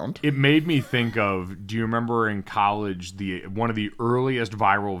was around. It made me think of, do you remember in college, one of the earliest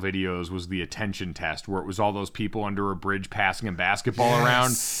viral videos was the attention test, where it was all those people under a bridge passing a basketball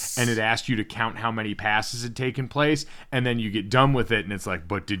around, and it asked you to count how many passes had taken place, and then you get done with it, and it's like,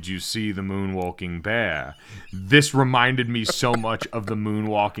 but did you see the moonwalking bear? This reminded me so much of the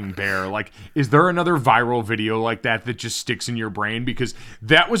moonwalking bear. Like, is there another viral video like that that just sticks in your brain? Because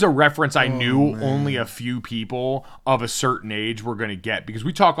that was a reference I knew only a few people of a certain age were going to get, because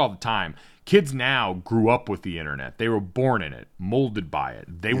we talk all the time. Kids now grew up with the internet. They were born in it, molded by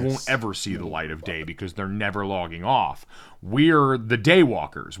it. They won't ever see the light of day because they're never logging off. We're the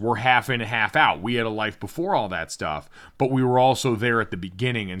daywalkers. We're half in, half out. We had a life before all that stuff, but we were also there at the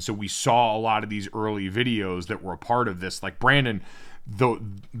beginning, and so we saw a lot of these early videos that were a part of this. Like Brandon,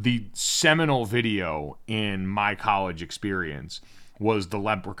 the seminal video in my college experience was the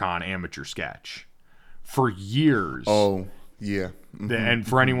Leprechaun amateur sketch. For years. Oh, yeah. Mm-hmm. And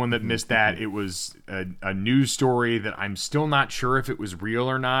for anyone that missed that, it was a news story that I'm still not sure if it was real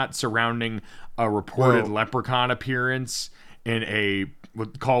or not, surrounding a reported leprechaun appearance in a,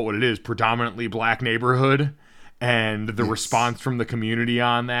 call it what it is, predominantly black neighborhood. And the response from the community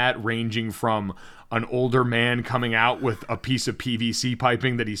on that, ranging from an older man coming out with a piece of PVC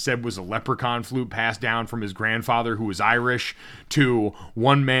piping that he said was a leprechaun flute passed down from his grandfather who was Irish, to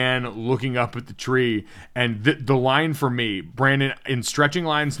one man looking up at the tree. And the line for me, Brandon, in stretching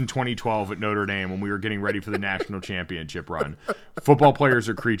lines in 2012 at Notre Dame when we were getting ready for the national championship run, football players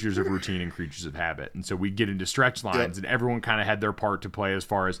are creatures of routine and creatures of habit. And so we get into stretch lines, and everyone kind of had their part to play as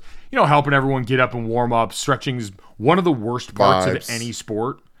far as, helping everyone get up and warm up. Stretching is one of the worst parts of any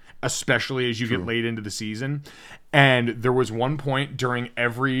sport, especially as you get late into the season. And there was one point during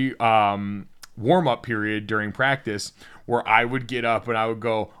every warm-up period during practice where I would get up and I would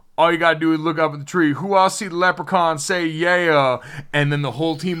go, all you got to do is look up at the tree. Who else see the leprechaun? Say, yeah. And then the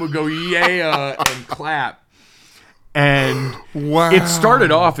whole team would go, yeah, and clap. And it started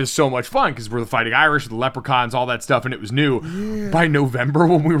off as so much fun because we're the Fighting Irish, the leprechauns, all that stuff, and it was new. Yeah. By November,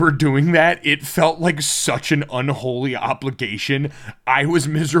 when we were doing that, it felt like such an unholy obligation. I was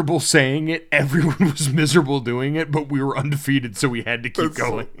miserable saying it. Everyone was miserable doing it, but we were undefeated, so we had to keep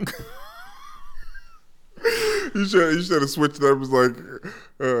going. You should have switched up. It was like,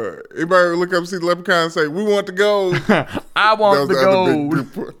 anybody look up and see the leprechaun and say, we want the gold. I want the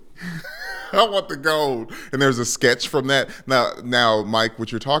gold. I want the gold. And there's a sketch from that. Now, Mike,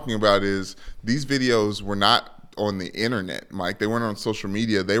 what you're talking about is these videos were not on the internet, Mike. They weren't on social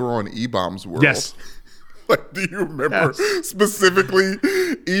media. They were on E-Bombs World. Yes. Like, do you remember specifically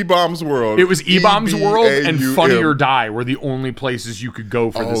E-Bombs World? It was E-Bombs World and Funny or Die were the only places you could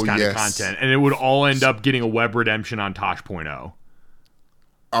go for this kind of content. And it would all end up getting a web redemption on Tosh.0.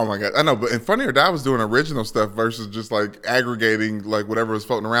 Oh my God. I know, but in Funny or Die was doing original stuff versus just like aggregating like whatever was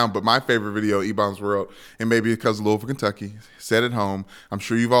floating around. But my favorite video, E-Bombs World, and maybe because of Louisville, Kentucky, Set at Home. I'm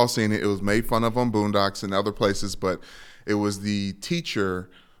sure you've all seen it. It was made fun of on Boondocks and other places, but it was the teacher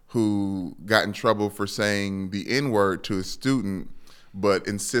who got in trouble for saying the N-word to a student, but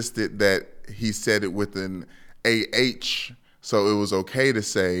insisted that he said it with an AH. So it was okay to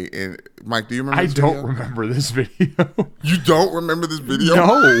say. And Mike, do you remember this video? I don't remember this video. You don't remember this video?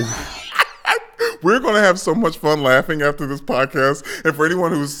 No. We're going to have so much fun laughing after this podcast. And for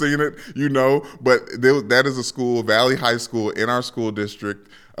anyone who's seen it, but that is a school, Valley High School in our school district.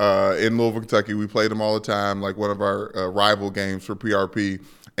 in Louisville, Kentucky. We played them all the time, like one of our rival games for PRP.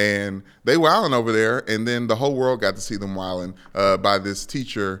 And they wilding over there, and then the whole world got to see them wilding by this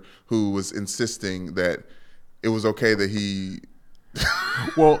teacher who was insisting that it was okay that he.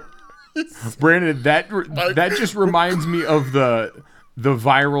 Well, Brandon, that just reminds me of the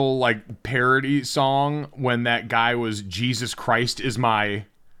viral like parody song when that guy was Jesus Christ is my.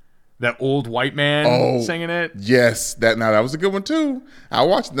 That old white man singing it. Yes, that was a good one too. I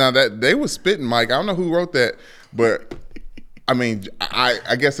watched that they was spitting, Mike. I don't know who wrote that, but. I mean,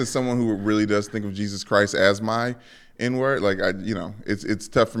 I guess as someone who really does think of Jesus Christ as my N-word, like it's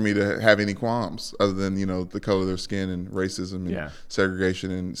tough for me to have any qualms other than the color of their skin and racism and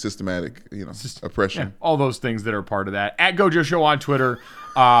segregation and systematic oppression. Yeah, all those things that are part of that. At Gojo Show on Twitter.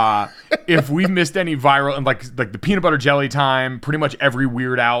 If we've missed any viral and like the peanut butter jelly time, pretty much every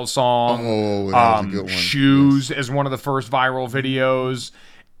Weird Al song. Oh, that was a good one. Shoes as one of the first viral videos.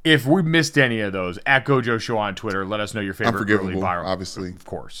 If we missed any of those, at Gojo Show on Twitter, let us know your favorite early viral. Obviously. Of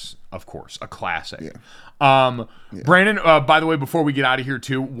course. A classic. Yeah. Brandon, by the way, before we get out of here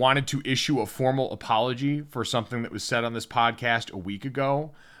too, wanted to issue a formal apology for something that was said on this podcast a week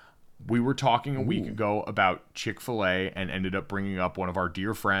ago. We were talking a week ago about Chick-fil-A and ended up bringing up one of our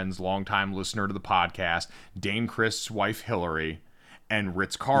dear friends, longtime listener to the podcast, Dane Christ's wife Hillary, and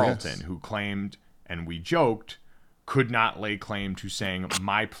Ritz-Carlton, who claimed, and we joked, could not lay claim to saying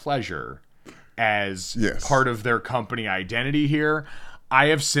my pleasure as part of their company identity here. I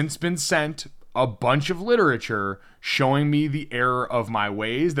have since been sent a bunch of literature showing me the error of my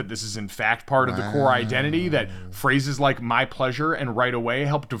ways, that this is in fact part of the core identity, that phrases like my pleasure and right away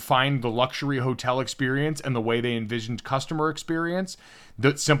help define the luxury hotel experience and the way they envisioned customer experience.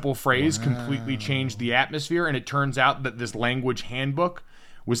 That simple phrase completely changed the atmosphere, and it turns out that this language handbook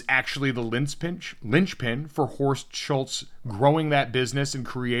was actually the linchpin for Horst Schultz growing that business and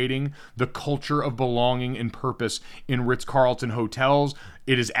creating the culture of belonging and purpose in Ritz-Carlton hotels.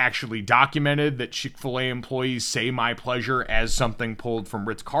 It is actually documented that Chick-fil-A employees say my pleasure as something pulled from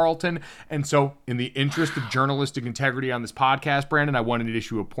Ritz-Carlton. And so in the interest of journalistic integrity on this podcast, Brandon, I wanted to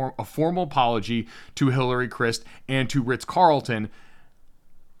issue a formal apology to Hillary Christ and to Ritz-Carlton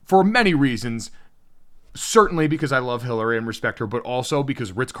for many reasons. Certainly because I love Hillary and respect her, but also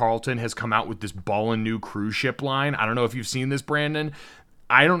because Ritz-Carlton has come out with this ballin' new cruise ship line. I don't know if you've seen this, Brandon.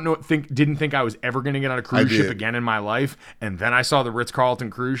 I didn't think I was ever going to get on a cruise ship again in my life. And then I saw the Ritz-Carlton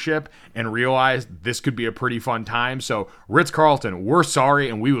cruise ship and realized this could be a pretty fun time. So Ritz-Carlton, we're sorry,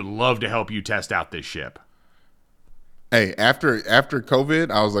 and we would love to help you test out this ship. Hey, after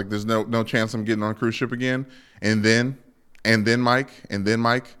COVID, I was like, there's no chance I'm getting on a cruise ship again. And then Mike,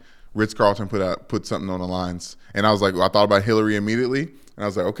 Ritz-Carlton put something on the lines, and I was like, I thought about Hillary immediately, and I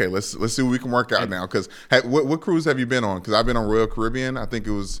was like, okay, let's see what we can work out now. Because what cruise have you been on? Because I've been on Royal Caribbean. I think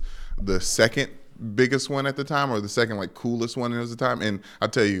it was the second biggest one at the time, or the second like coolest one at the time. And I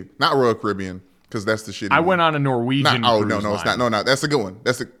tell you, not Royal Caribbean, because that's the shitty. I went on a Norwegian. No, cruise it's line. not. No, that's a good one.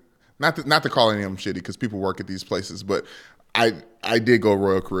 That's not to call any of them shitty, because people work at these places, but I did go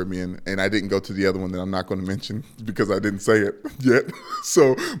Royal Caribbean, and I didn't go to the other one that I'm not going to mention because I didn't say it yet.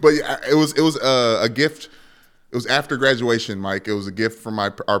 So, but yeah, it was a gift. It was after graduation, Mike. It was a gift from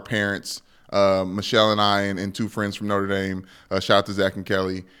our parents, Michelle and I, and two friends from Notre Dame. Shout out to Zach and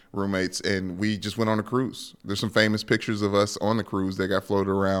Kelly, roommates, and we just went on a cruise. There's some famous pictures of us on the cruise that got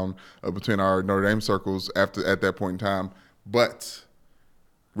floated around between our Notre Dame circles at that point in time. But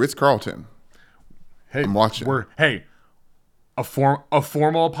Ritz-Carlton, I'm watching. A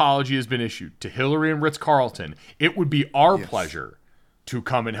formal apology has been issued to Hillary and Ritz-Carlton. It would be our pleasure to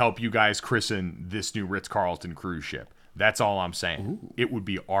come and help you guys christen this new Ritz-Carlton cruise ship. That's all I'm saying. Ooh. It would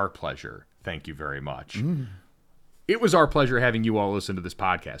be our pleasure. Thank you very much. It was our pleasure having you all listen to this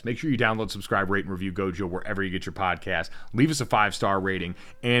podcast. Make sure you download, subscribe, rate, and review Gojo wherever you get your podcast. Leave us a 5-star rating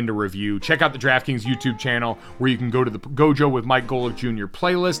and a review. Check out the DraftKings YouTube channel, where you can go to the Gojo with Mike Golick Jr.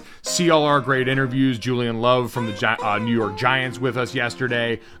 playlist, see all our great interviews. Julian Love from the New York Giants with us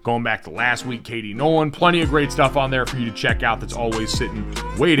yesterday. Going back to last week, Katie Nolan. Plenty of great stuff on there for you to check out that's always sitting,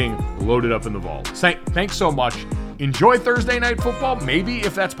 waiting, loaded up in the vault. Thanks so much. Enjoy Thursday Night Football. Maybe,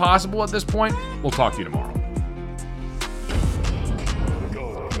 if that's possible at this point. We'll talk to you tomorrow.